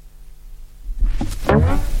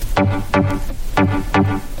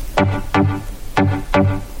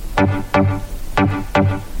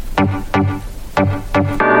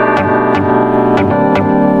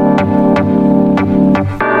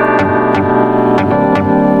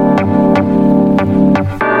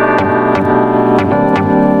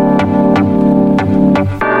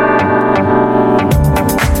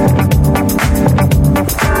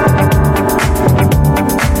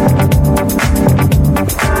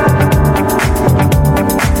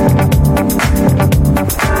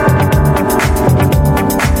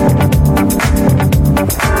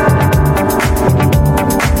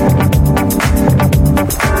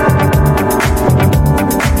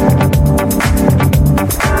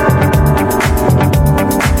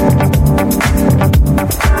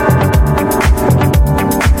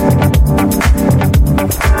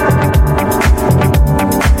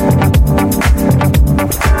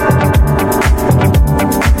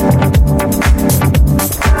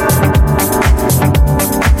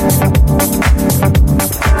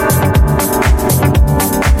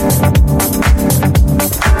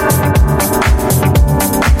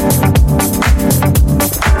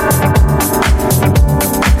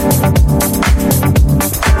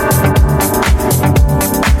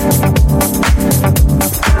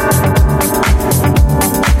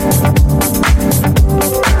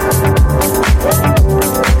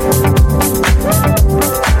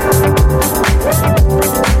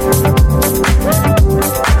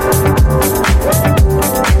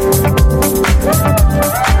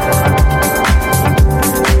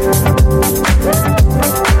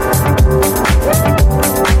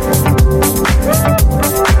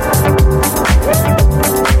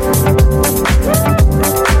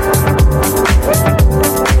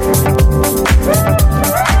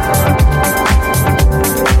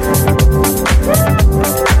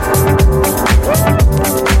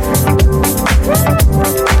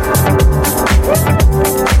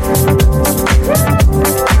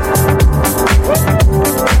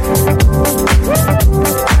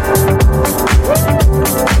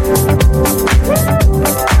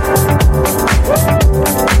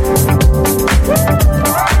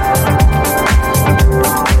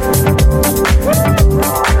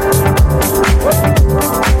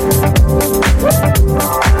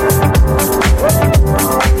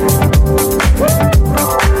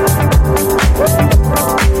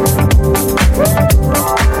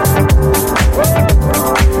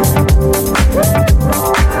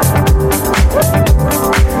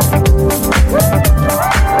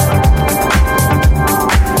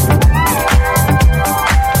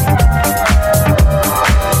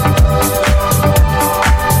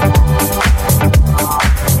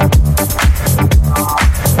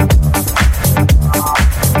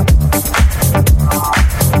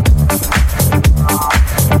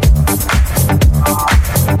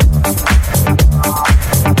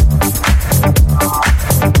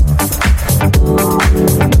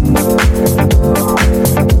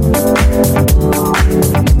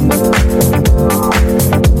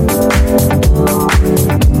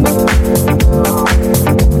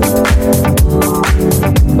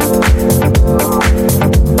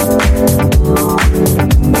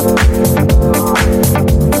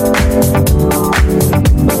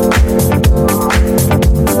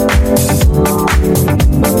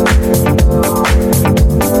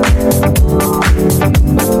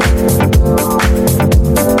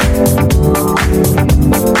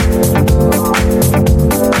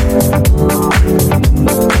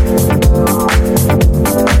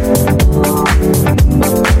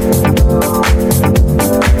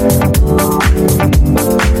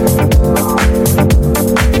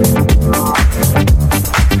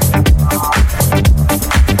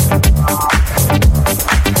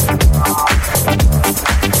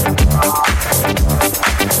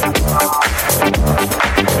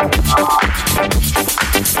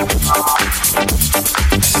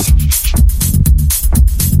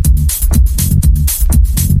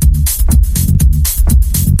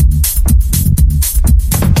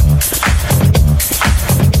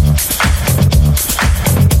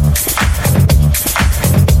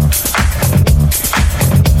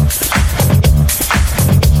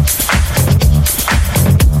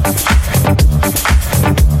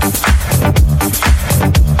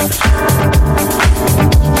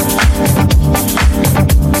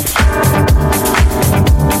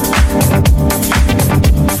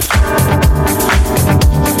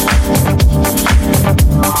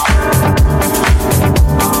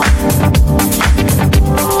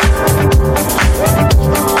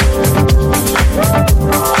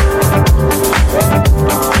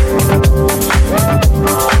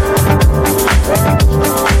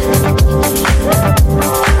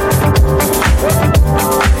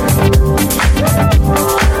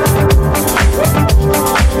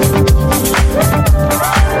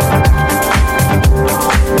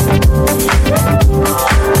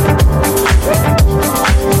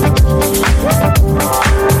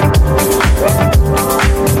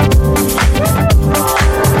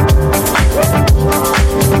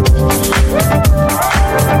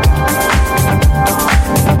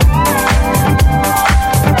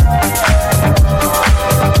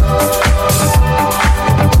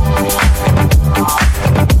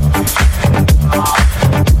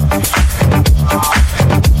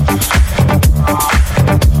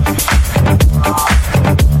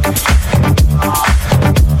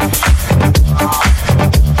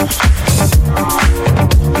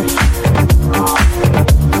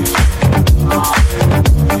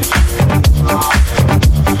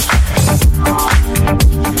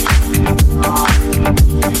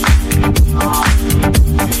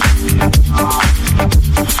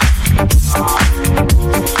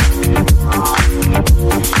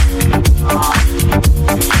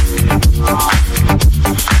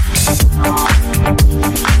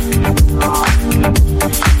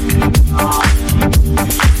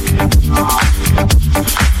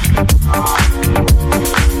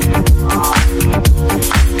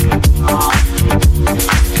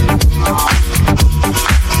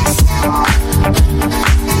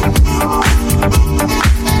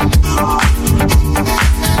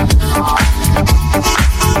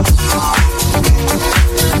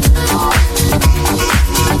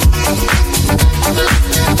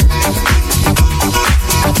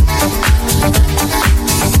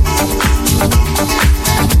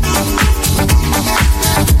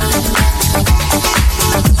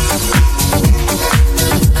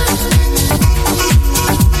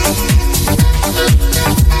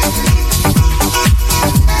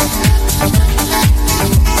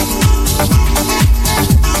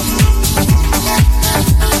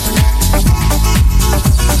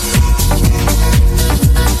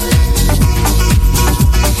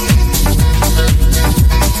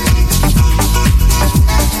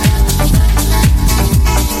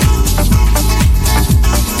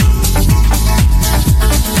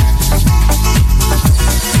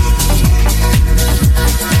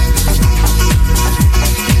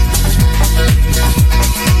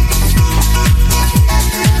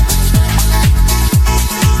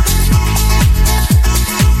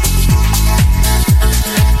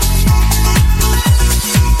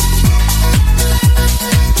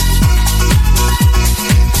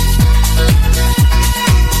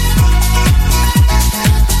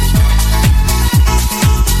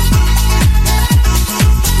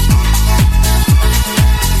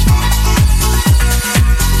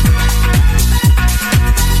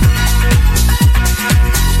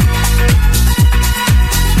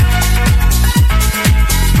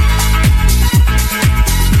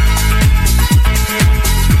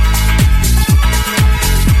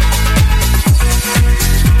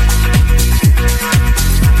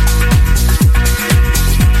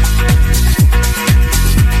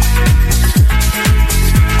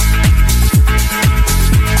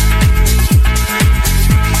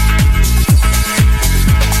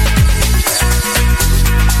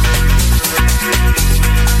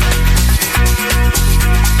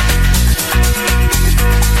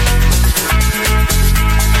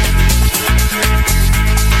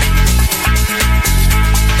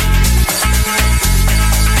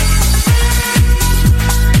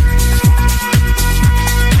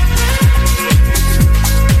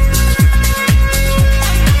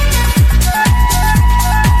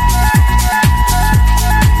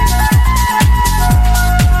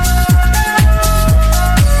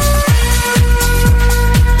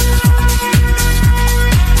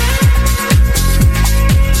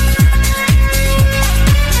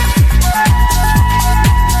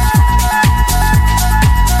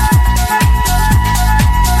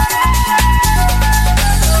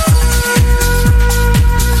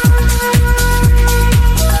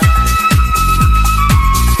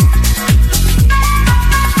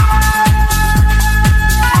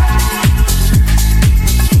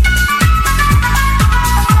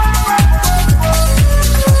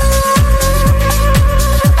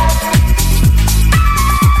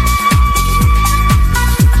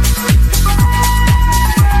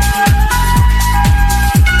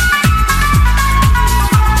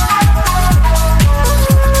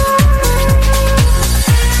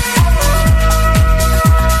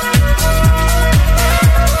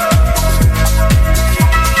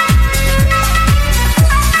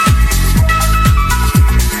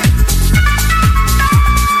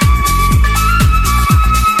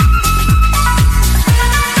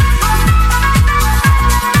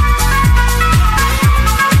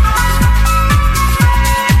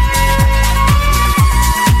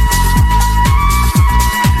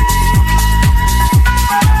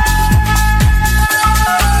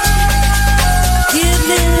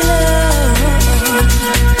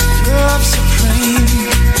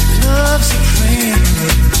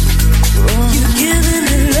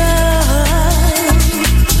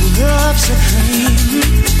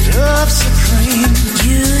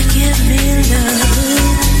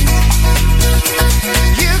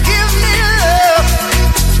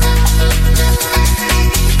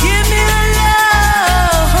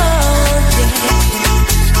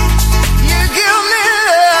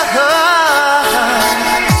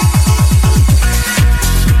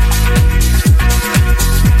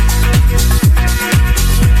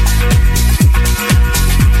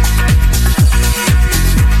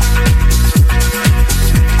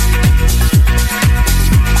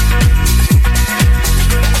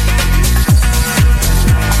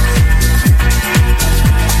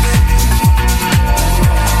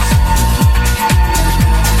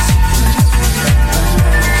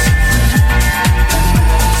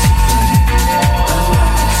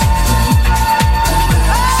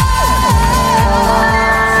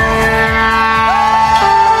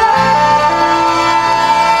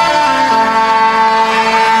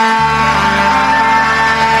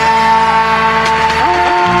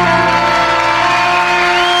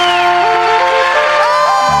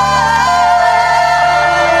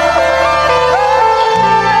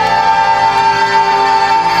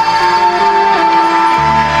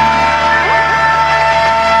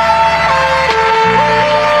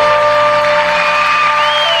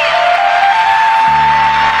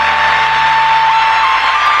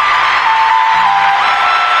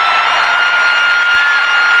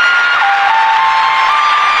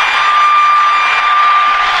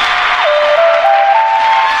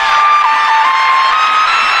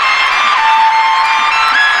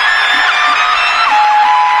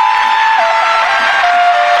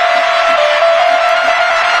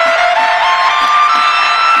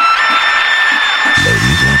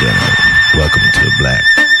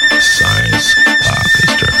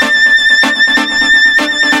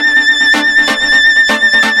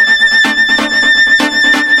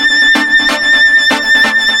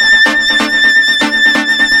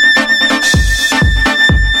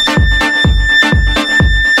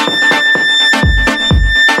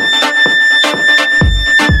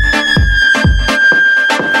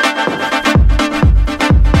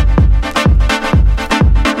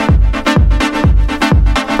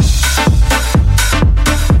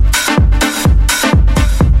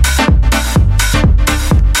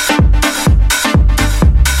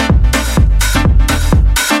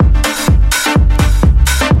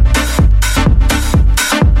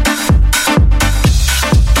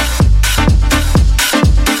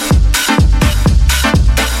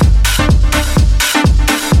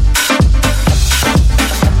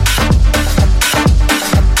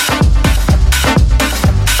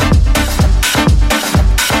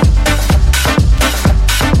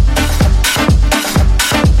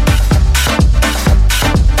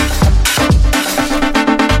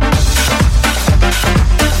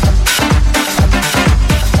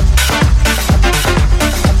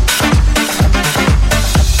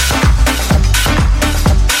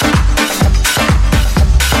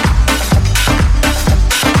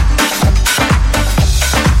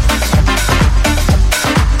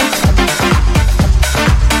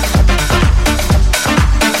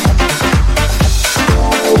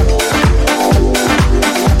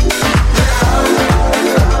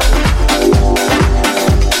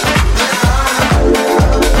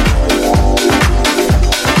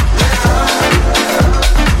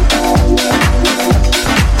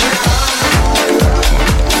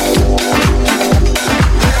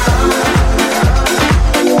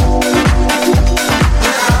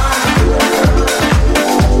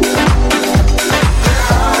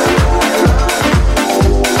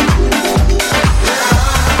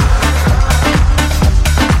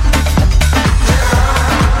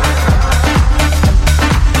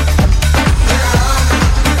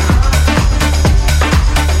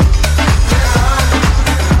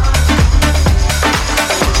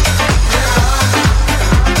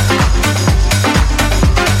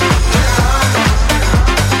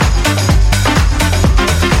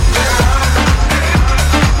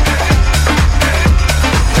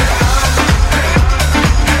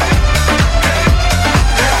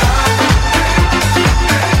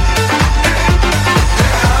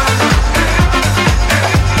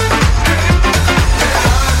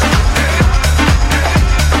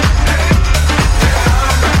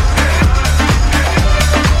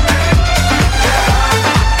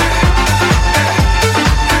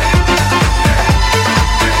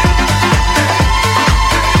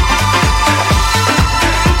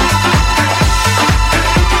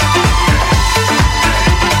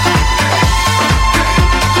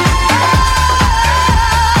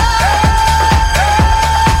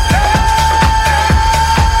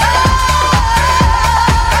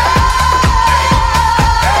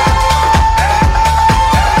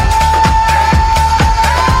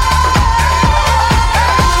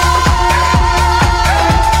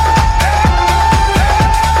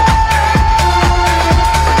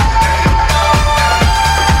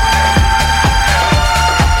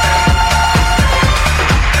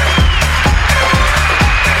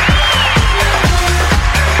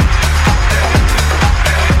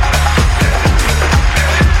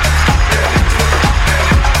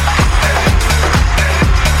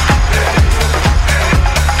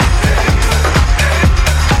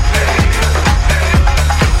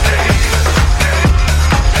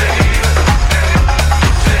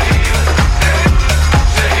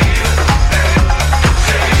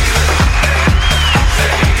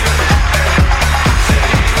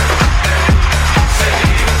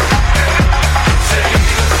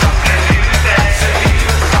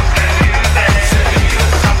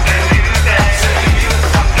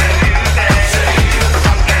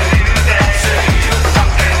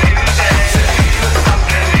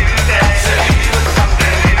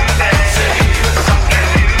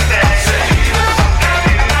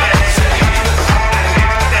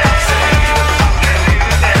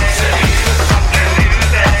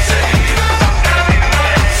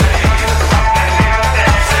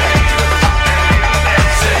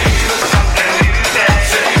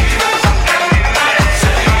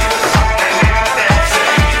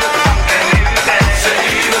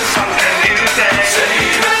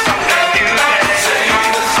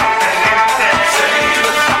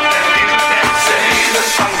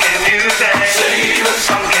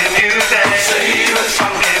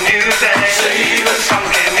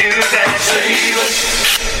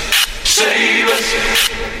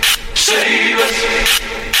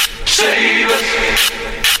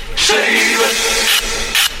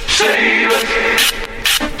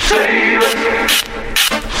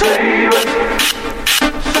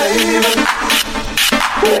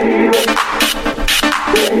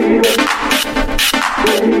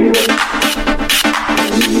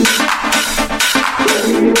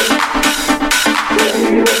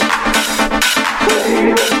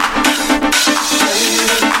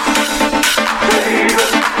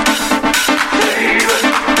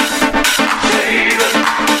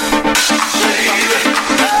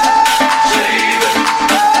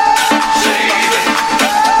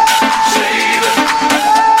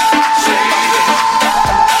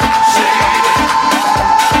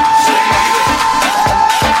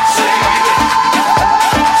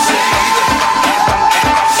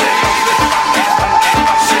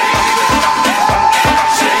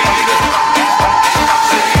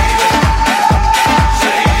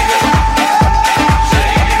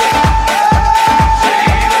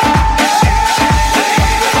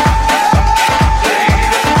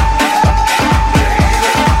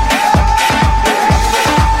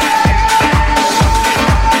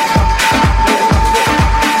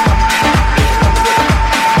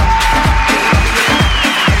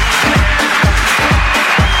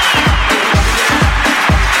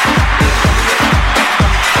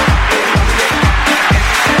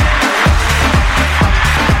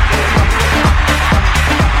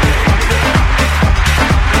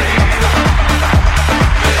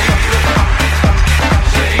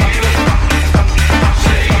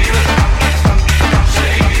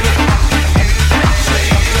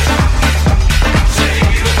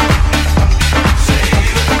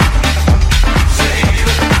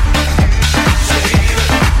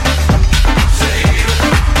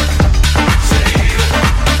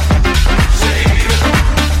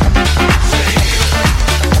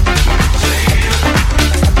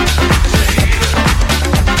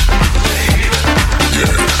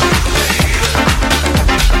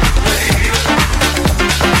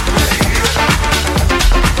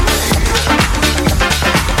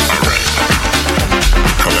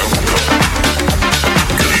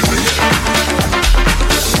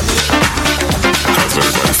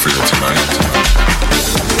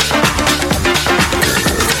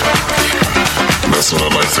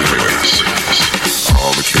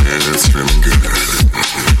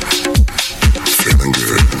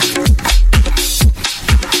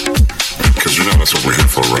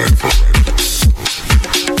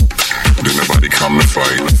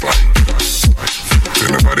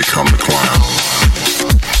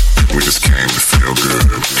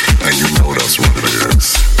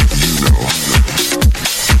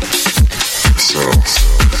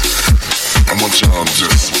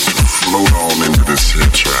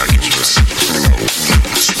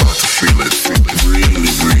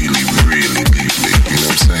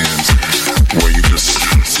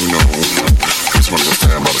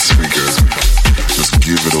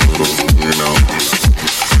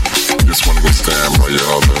 Just wanna go stand by your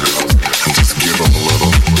other and just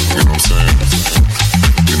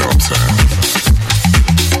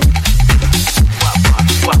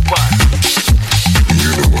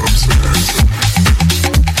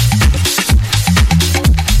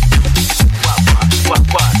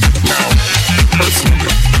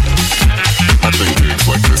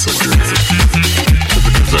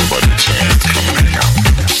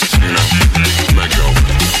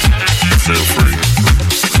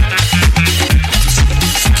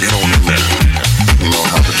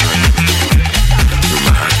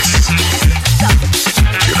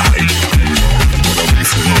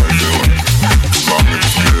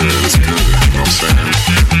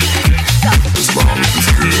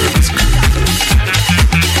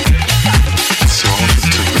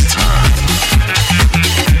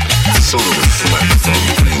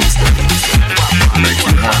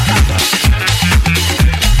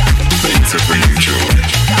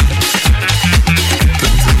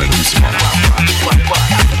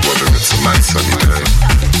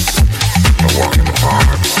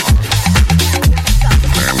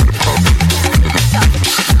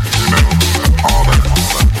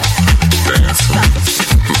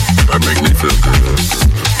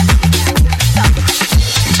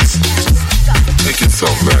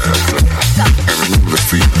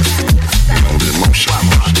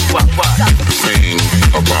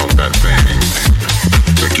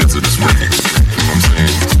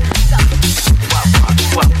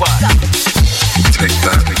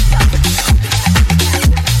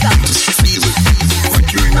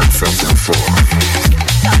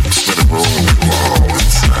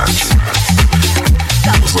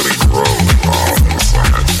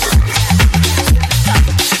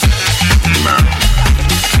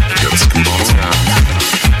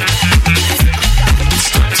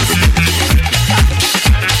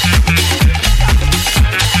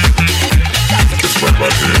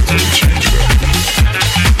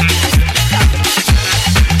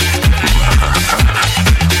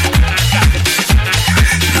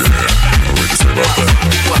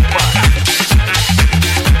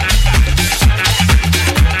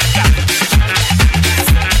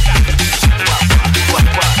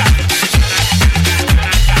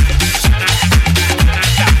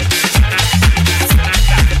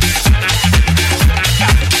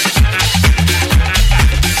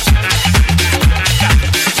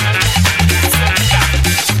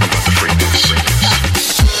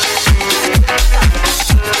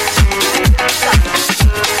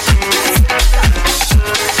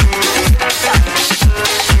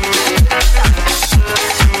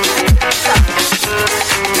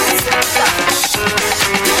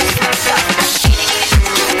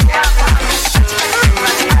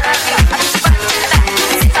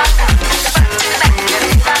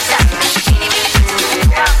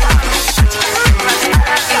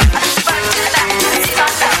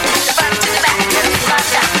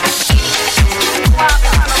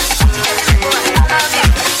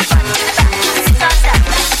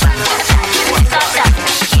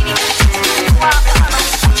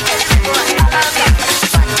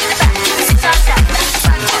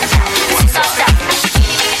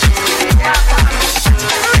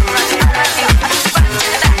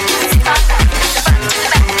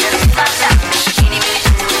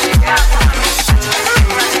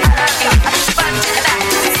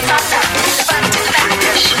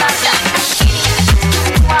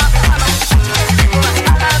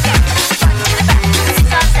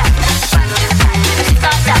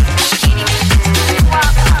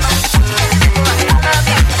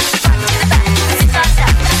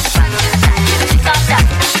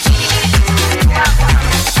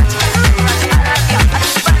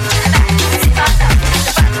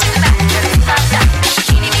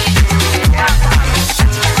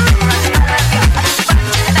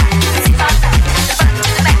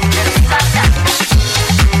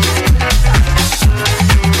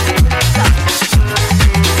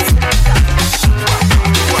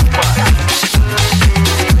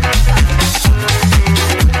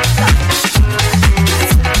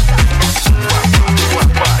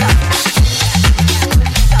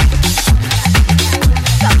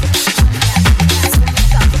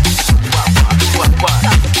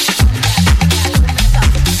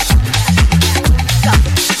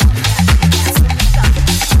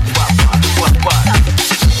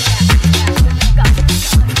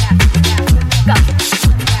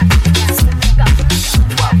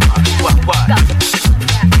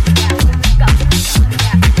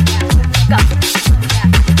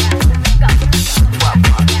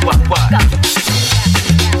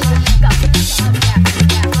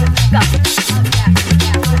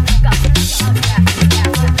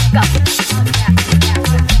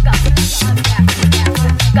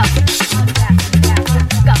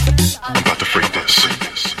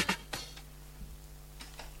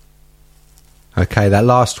Okay, that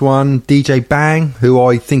last one, DJ Bang, who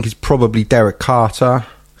I think is probably Derek Carter.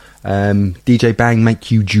 DJ Bang,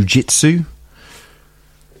 Make You Jiu-Jitsu.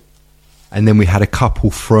 And then we had a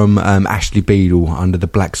couple from Ashley Beadle under the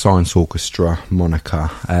Black Science Orchestra moniker.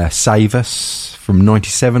 Save Us from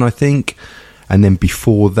 97, I think. And then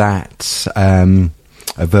before that, a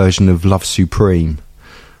version of Love Supreme.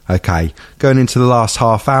 Okay, going into the last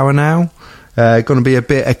half hour now. Going to be a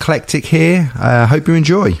bit eclectic here. Hope you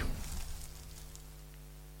enjoy.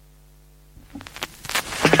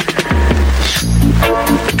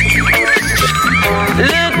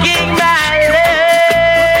 Looking my love,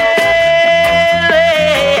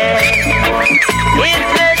 it's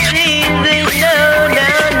the season, no,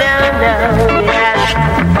 yeah.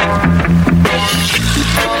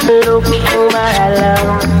 Looking my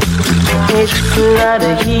love, it's not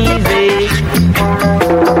easy,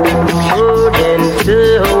 more than to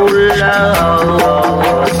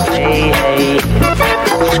love, hey.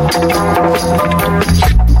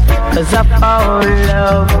 'Cause I fall in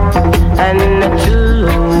love and the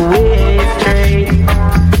two-way street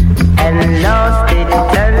and lost it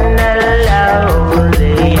and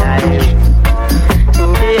lonely.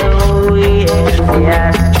 Oh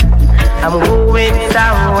yeah, I'm going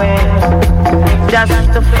somewhere just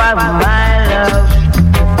to find my love.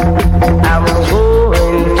 I'm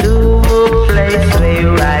going to a place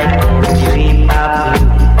where I can be happy.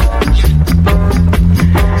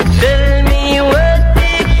 Tell me what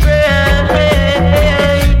it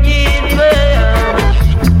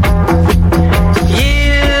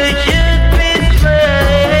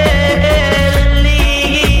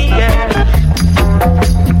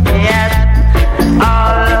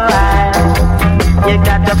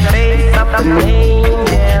an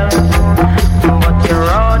angel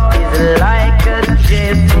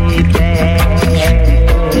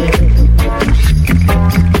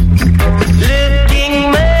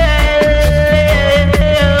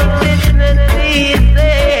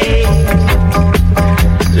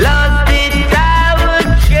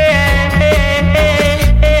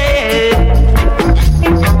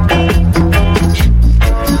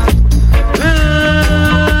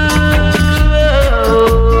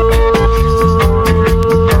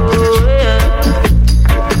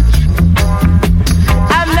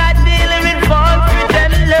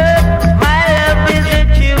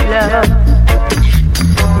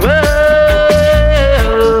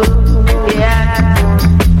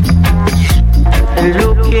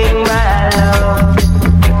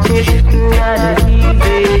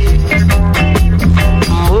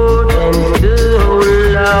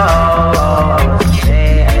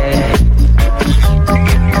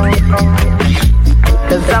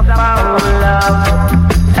I found love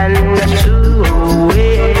and threw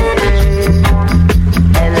away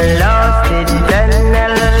and lost it in a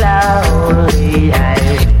lonely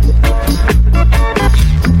life.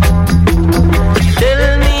 Tell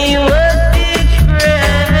me what did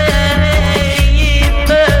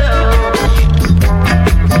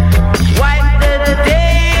wipe the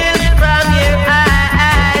tears from your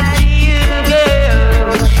eyes, you girl.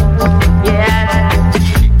 Yeah,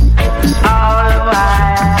 all the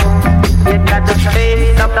while you got the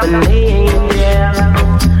face of a name.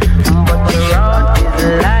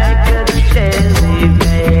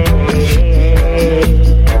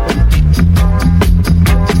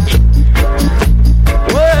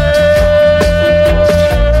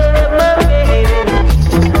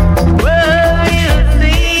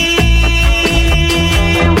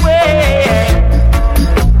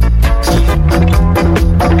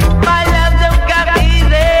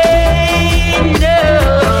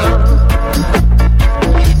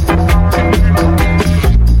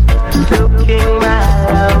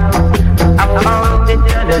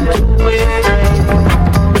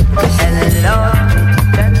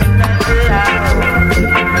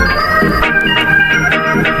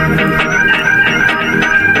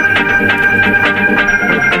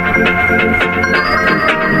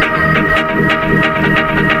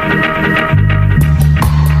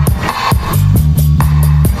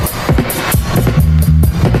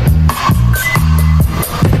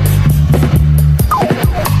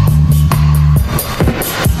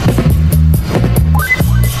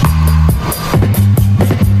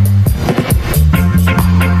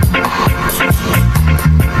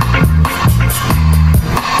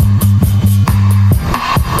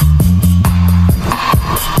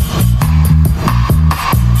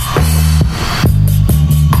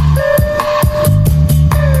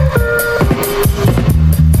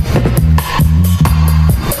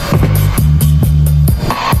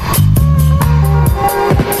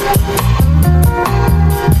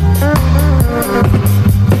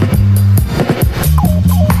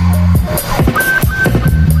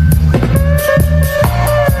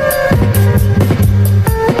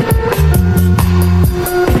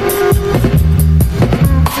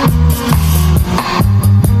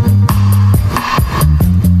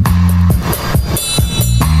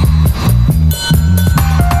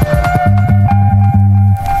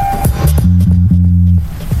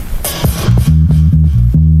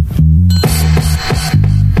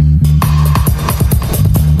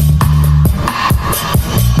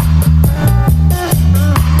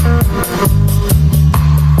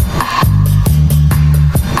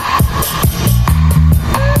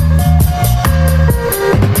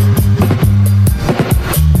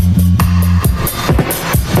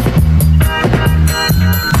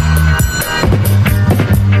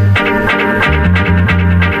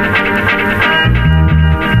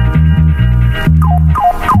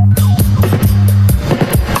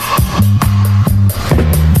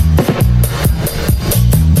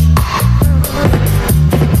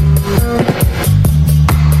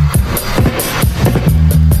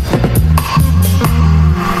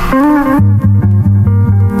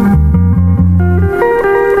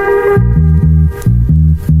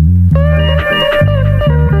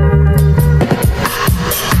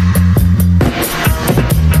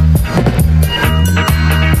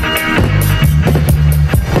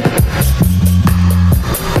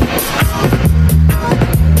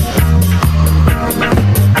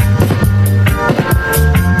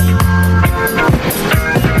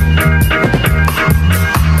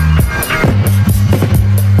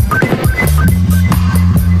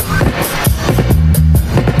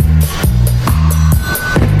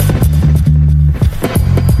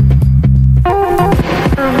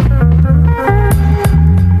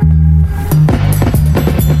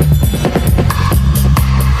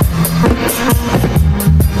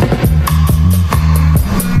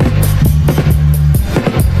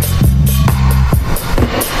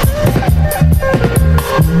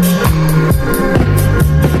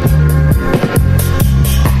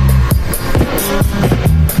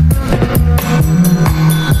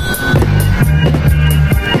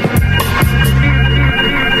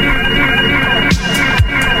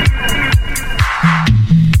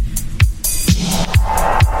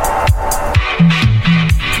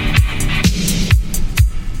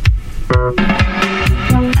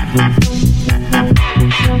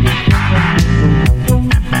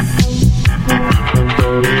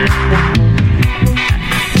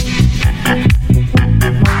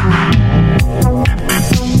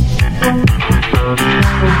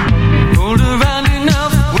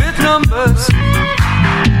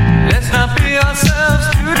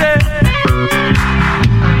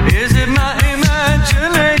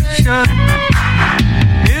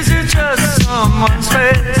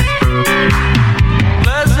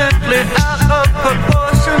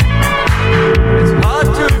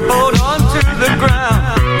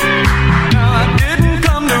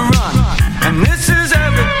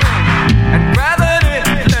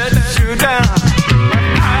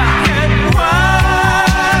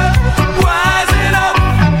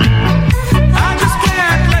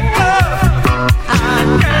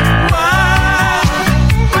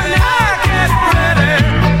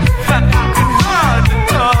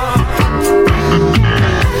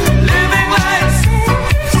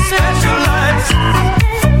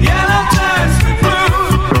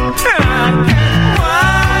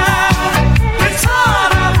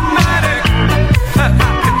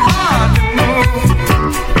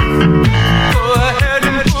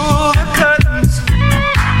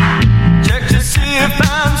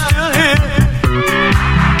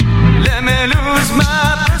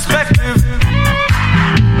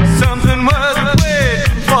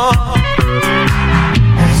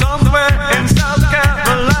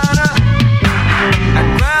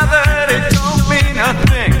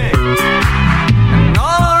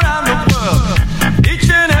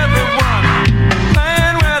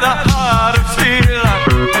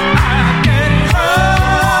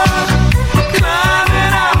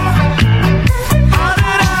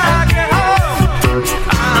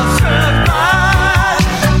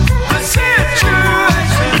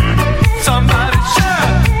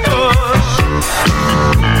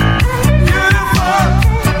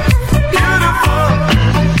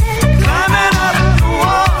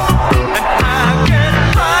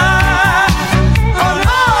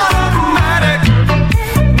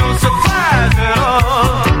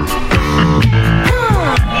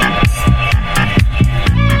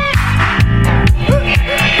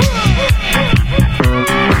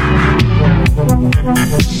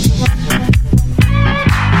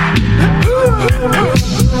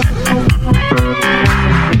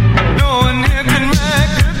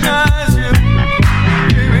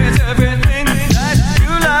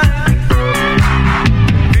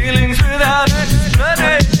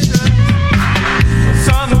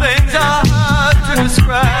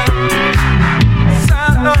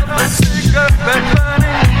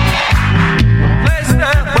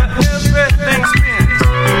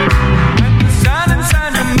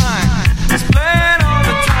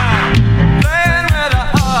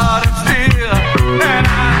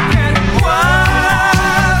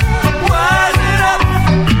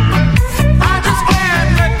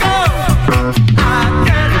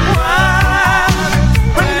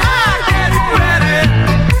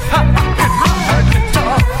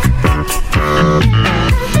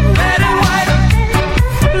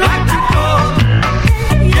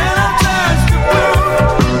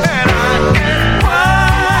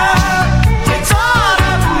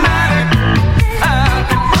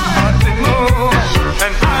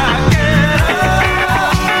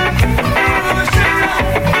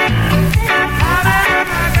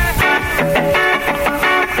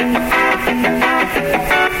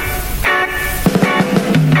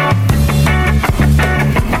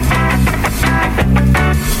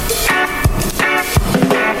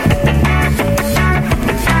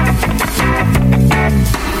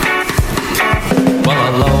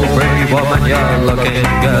 you're looking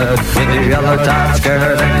good with your yellow top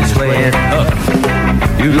skirt and you're swaying up.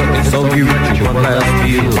 You looking so cute, you one last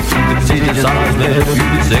feel. You can see the sun's lips, you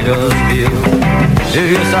can sing a feel. You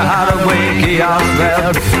used to hide away, chaos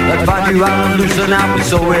rep. Let's find you out and loosen out,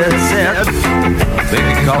 so it's set.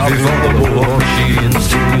 Making coffee for the war machines.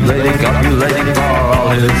 Stimulating, copulating for all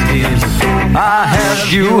his schemes. I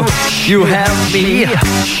have you, you have me.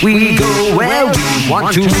 We go where we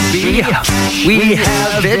want to be. We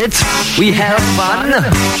have it, we have fun.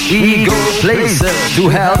 We go places to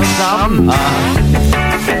have some.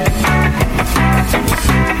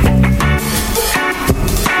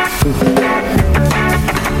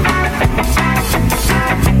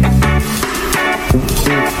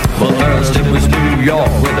 Well, first it was New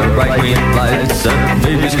York with the right-wing lights, and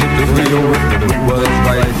maybe skipped to Rio with the blue was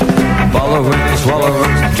right. Following and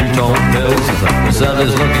swallowing some two-tone pills. The sun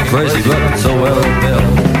is looking crazy, but it's so well built.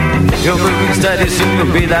 You're moving steady, soon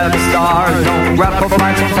you'll be that star. Don't rap up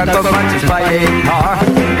my sacrifices by a car.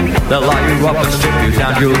 They'll lie you up and strip you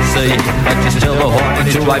down, you'll see that you're still the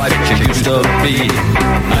horny to I bet you used to be.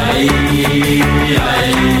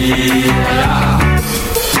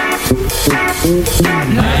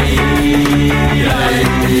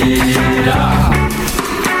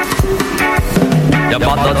 Your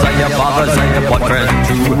mother say your father say your boyfriend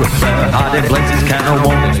too. Hiding places can or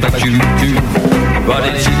won't expect you to.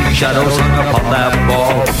 Running cheeky shadows hung upon that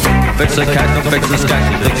ball. Fix the cash, don't fix the stash,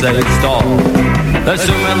 things they stall.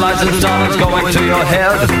 Assuming license dollars going to your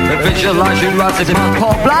head. Visualize you rising on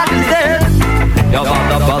poor blind is dead. Your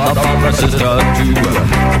mother, brother, sister too.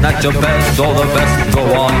 Not your best, all the best go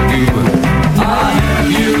on you. I have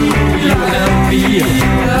you, you have me. We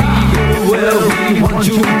go where we want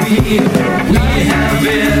to be. We have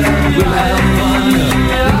it, we'll have fun.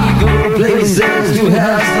 We go places to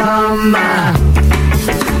have some.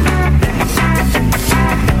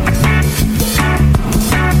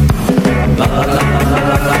 La la la la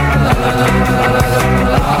la la la la.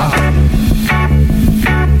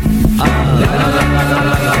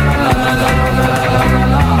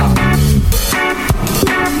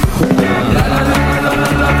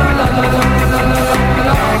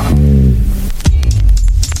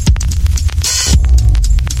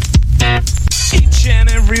 Each and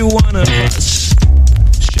every one of us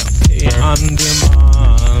shall pay on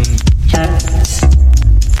demand.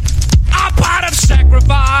 Our part of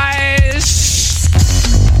sacrifice,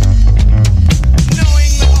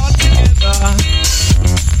 knowing that all together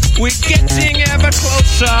we're getting ever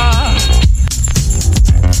closer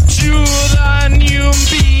to the new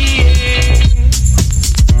being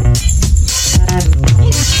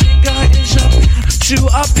whose figure is about to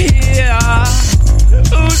appear.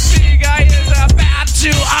 Whose figure is about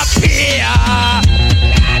to appear.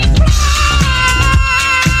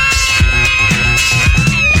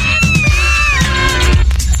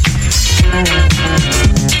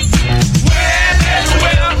 Where there's a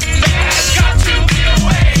will, there's got to be a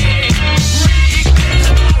way. Reclaim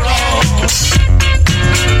tomorrow.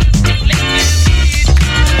 Let them eat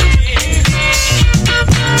today.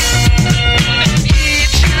 Let them eat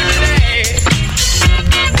today.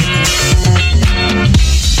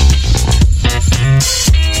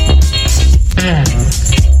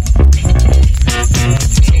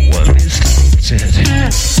 No one is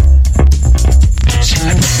defeated. So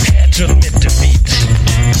I prepare to admit defeat.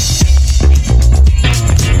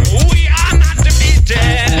 We are not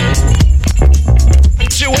defeated.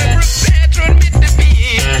 So we're prepared to admit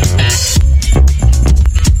defeat.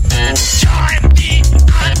 Join the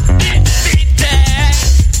undefeated.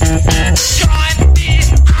 Join the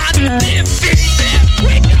undefeated.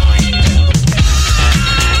 We're going to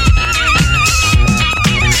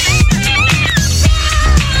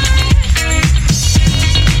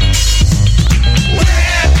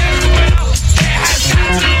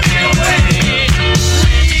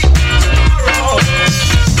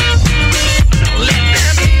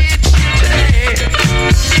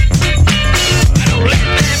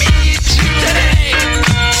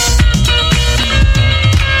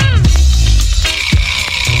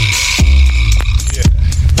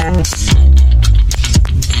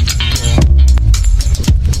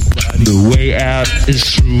the way out is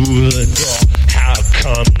through the door. How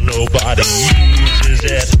come nobody uses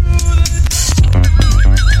it?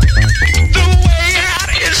 The way out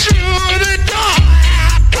is through the door.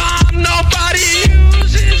 How come nobody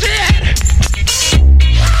uses it?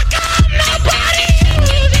 How come nobody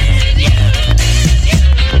uses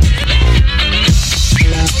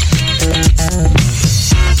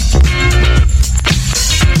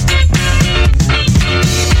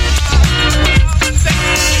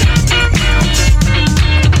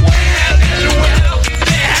Where there's a will,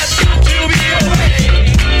 there's got to be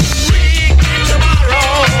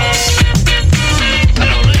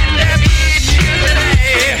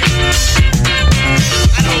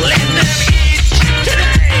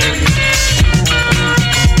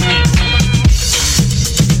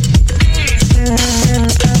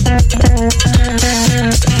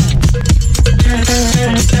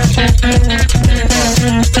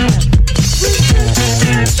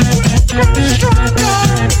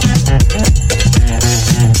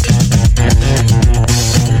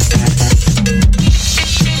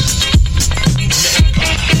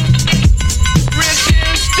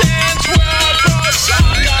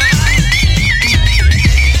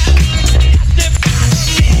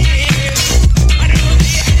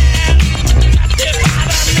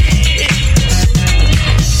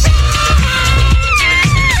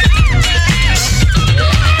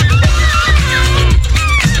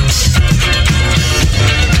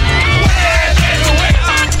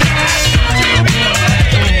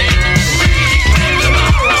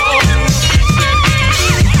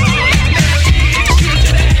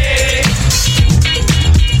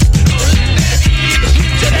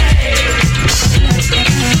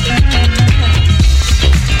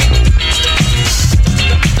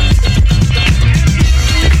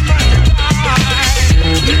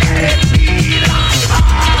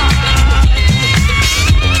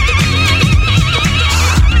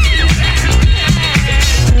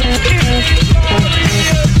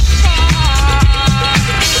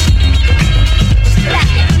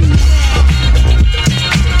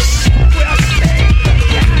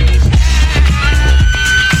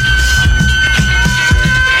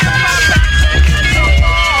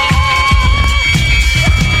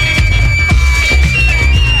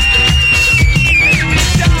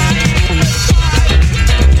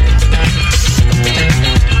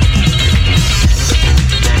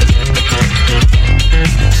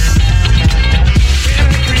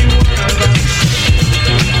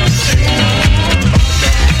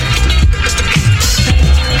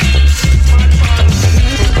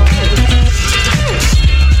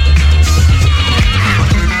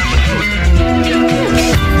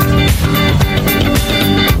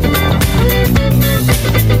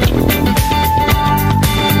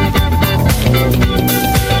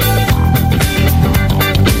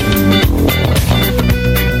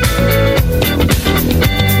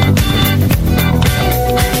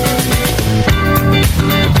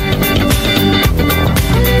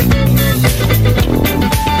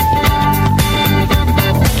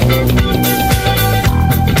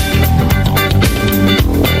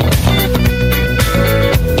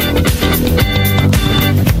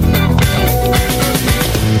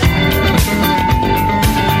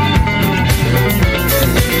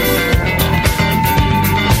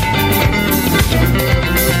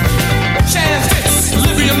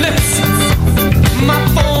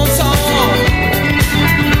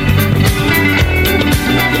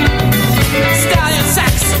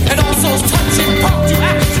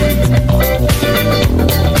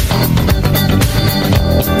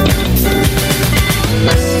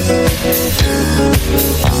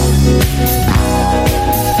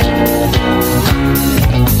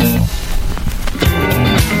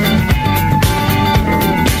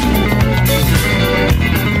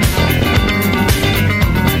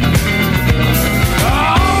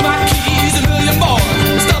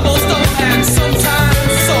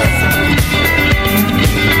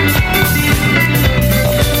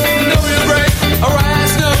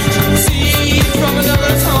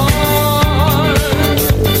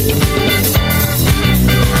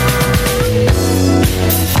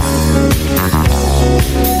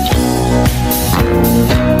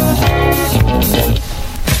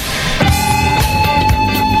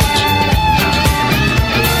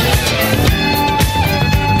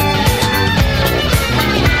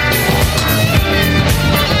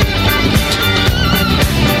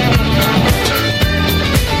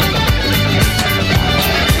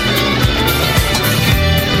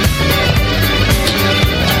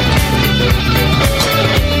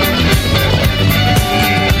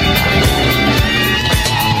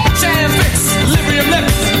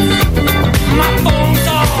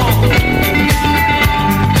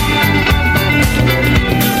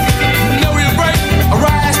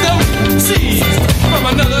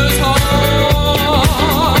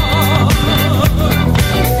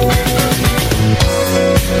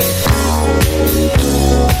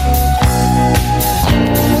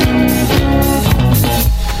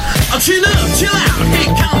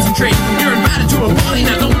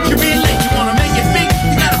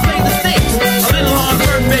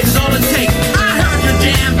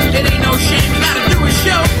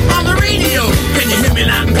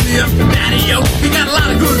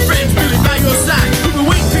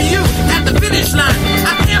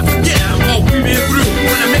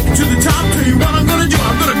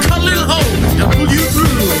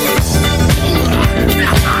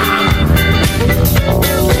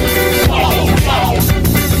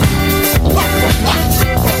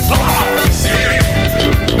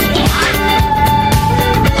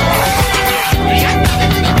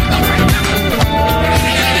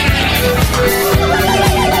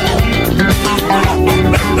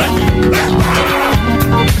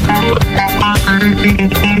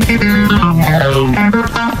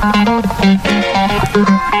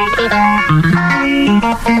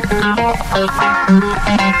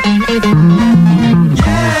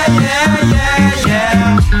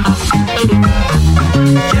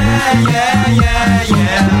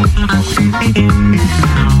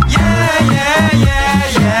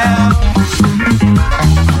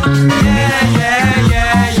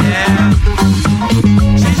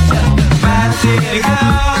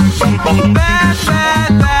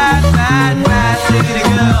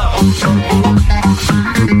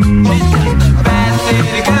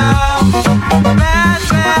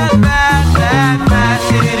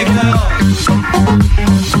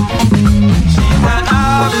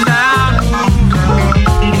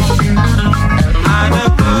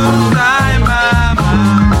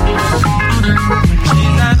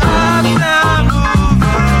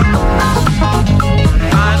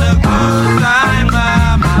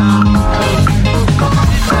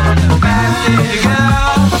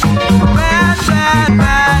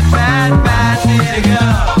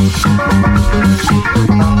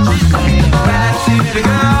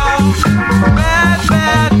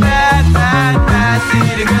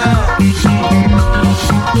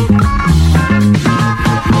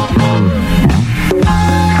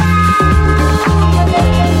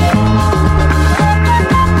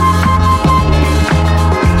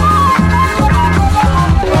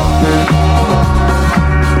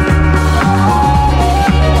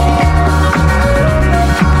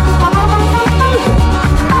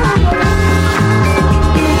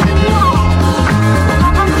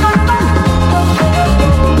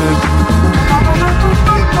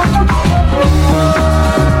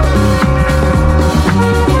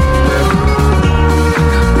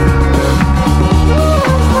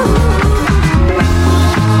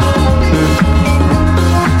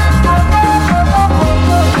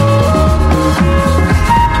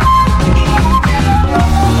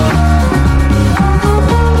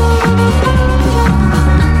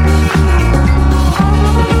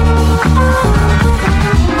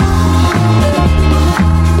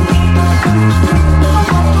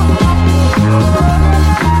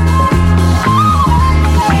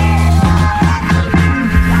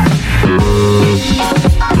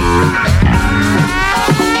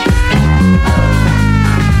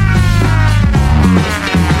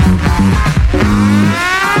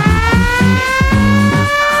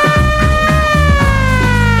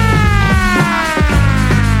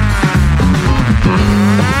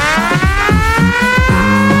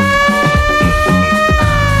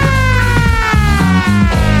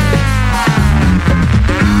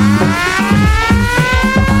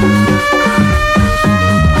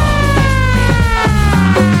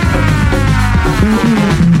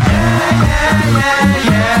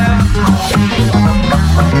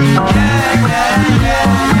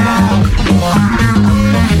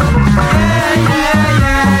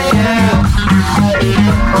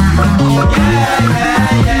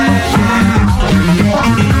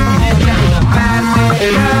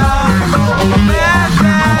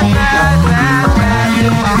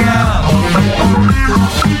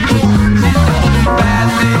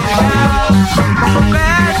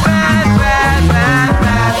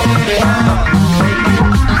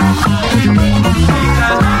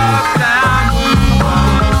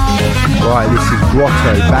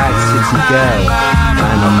Grotto, Bad City Girl,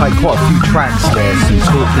 and I played quite a few tracks there, some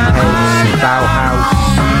Talking Heads, some Bauhaus,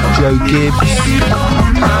 Joe Gibbs.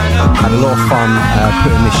 Had a lot of fun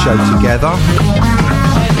putting this show together.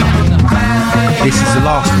 This is the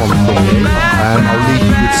last one for me. I'll leave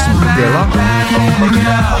you with some Dilla.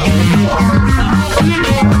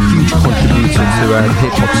 Huge contributor to the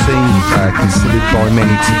hip-hop scene, considered by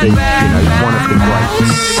many to be, one of the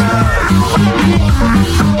greats.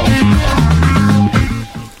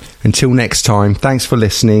 Until next time, thanks for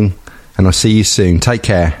listening, and I'll see you soon. Take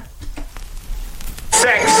care.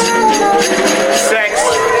 Sex.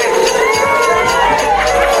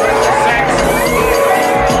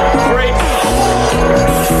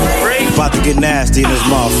 About to get nasty in this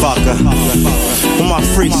motherfucker. With my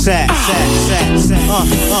free sack.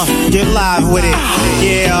 Get live with it.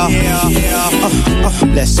 Yeah.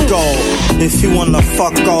 Let's go. If you wanna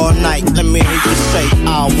fuck all night, let me hear you say,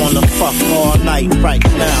 I wanna fuck all night right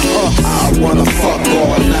now. I wanna fuck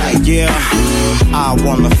all night. Yeah. I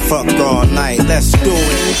wanna fuck all night. Let's do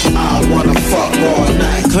it. I wanna fuck all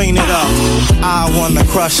night. Clean it up. I wanna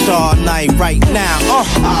crush all night right now.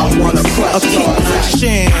 I wanna crush all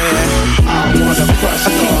night. I wanna crush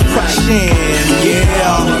all night. Yeah.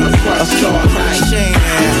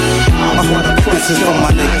 This is for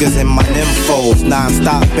my niggas and my nymphos.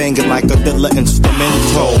 Non-stop banging like a Dilla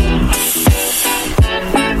instrumental.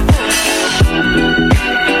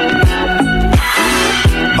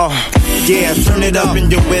 Yeah, turn it up in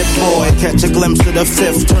your whip, boy. Catch a glimpse of the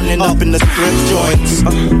fifth, turning up in the strip joints.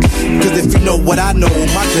 Cause if you know what I know,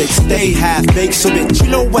 my drinks stay half-baked. So bitch, you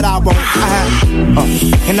know what I want?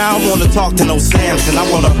 And I don't wanna talk to no Samson, I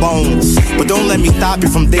want a bone. But don't let me stop you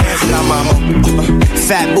from dancing, now mama.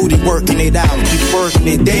 Fat booty working it out, you working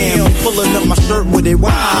it. Damn, pulling up my shirt with it,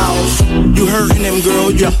 wow. You hurting them,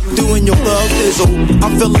 girl, you doing your thug dizzle.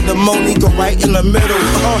 I'm feeling the money go right in the middle.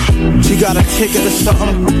 She got a ticket or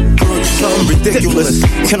something, girl, you something ridiculous.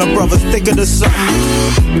 Can a brother think of this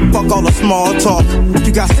something? Fuck all the small talk.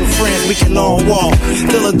 You got some friends, we can all walk.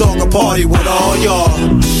 Still a dog a party with all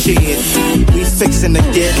y'all. Shit, we fixing to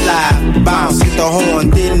get live. Bounce, hit the horn,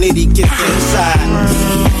 then Nitty gets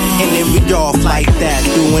inside. And then we off like that,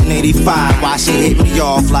 doing 85. Why she hit me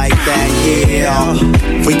off like that? Yeah,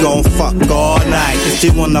 we gon' fuck all night. If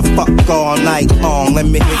you wanna fuck all night long, let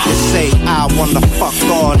me hear you say, I wanna fuck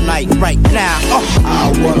all night right now.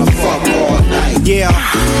 I wanna fuck all night. Yeah,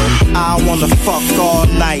 I wanna fuck all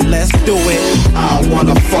night. Let's do it. I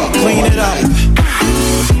wanna fuck. Clean it up.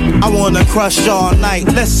 I wanna crush all night.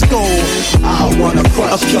 Let's go. I wanna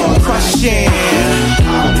crush all crushing.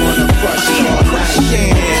 I wanna crush all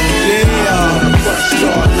crushing. Yeah, crush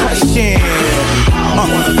all crushing.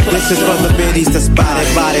 This is for the biddies that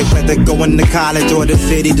spotted body, whether going to college or the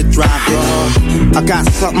city to drop it. I got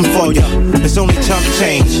something for ya. It's only chump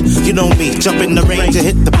change. You know me, jump in the range and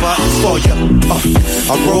hit the buttons for ya.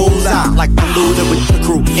 I roll out like I'm looted with the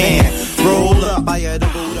crew and roll up. I had to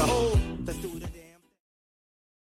roll up.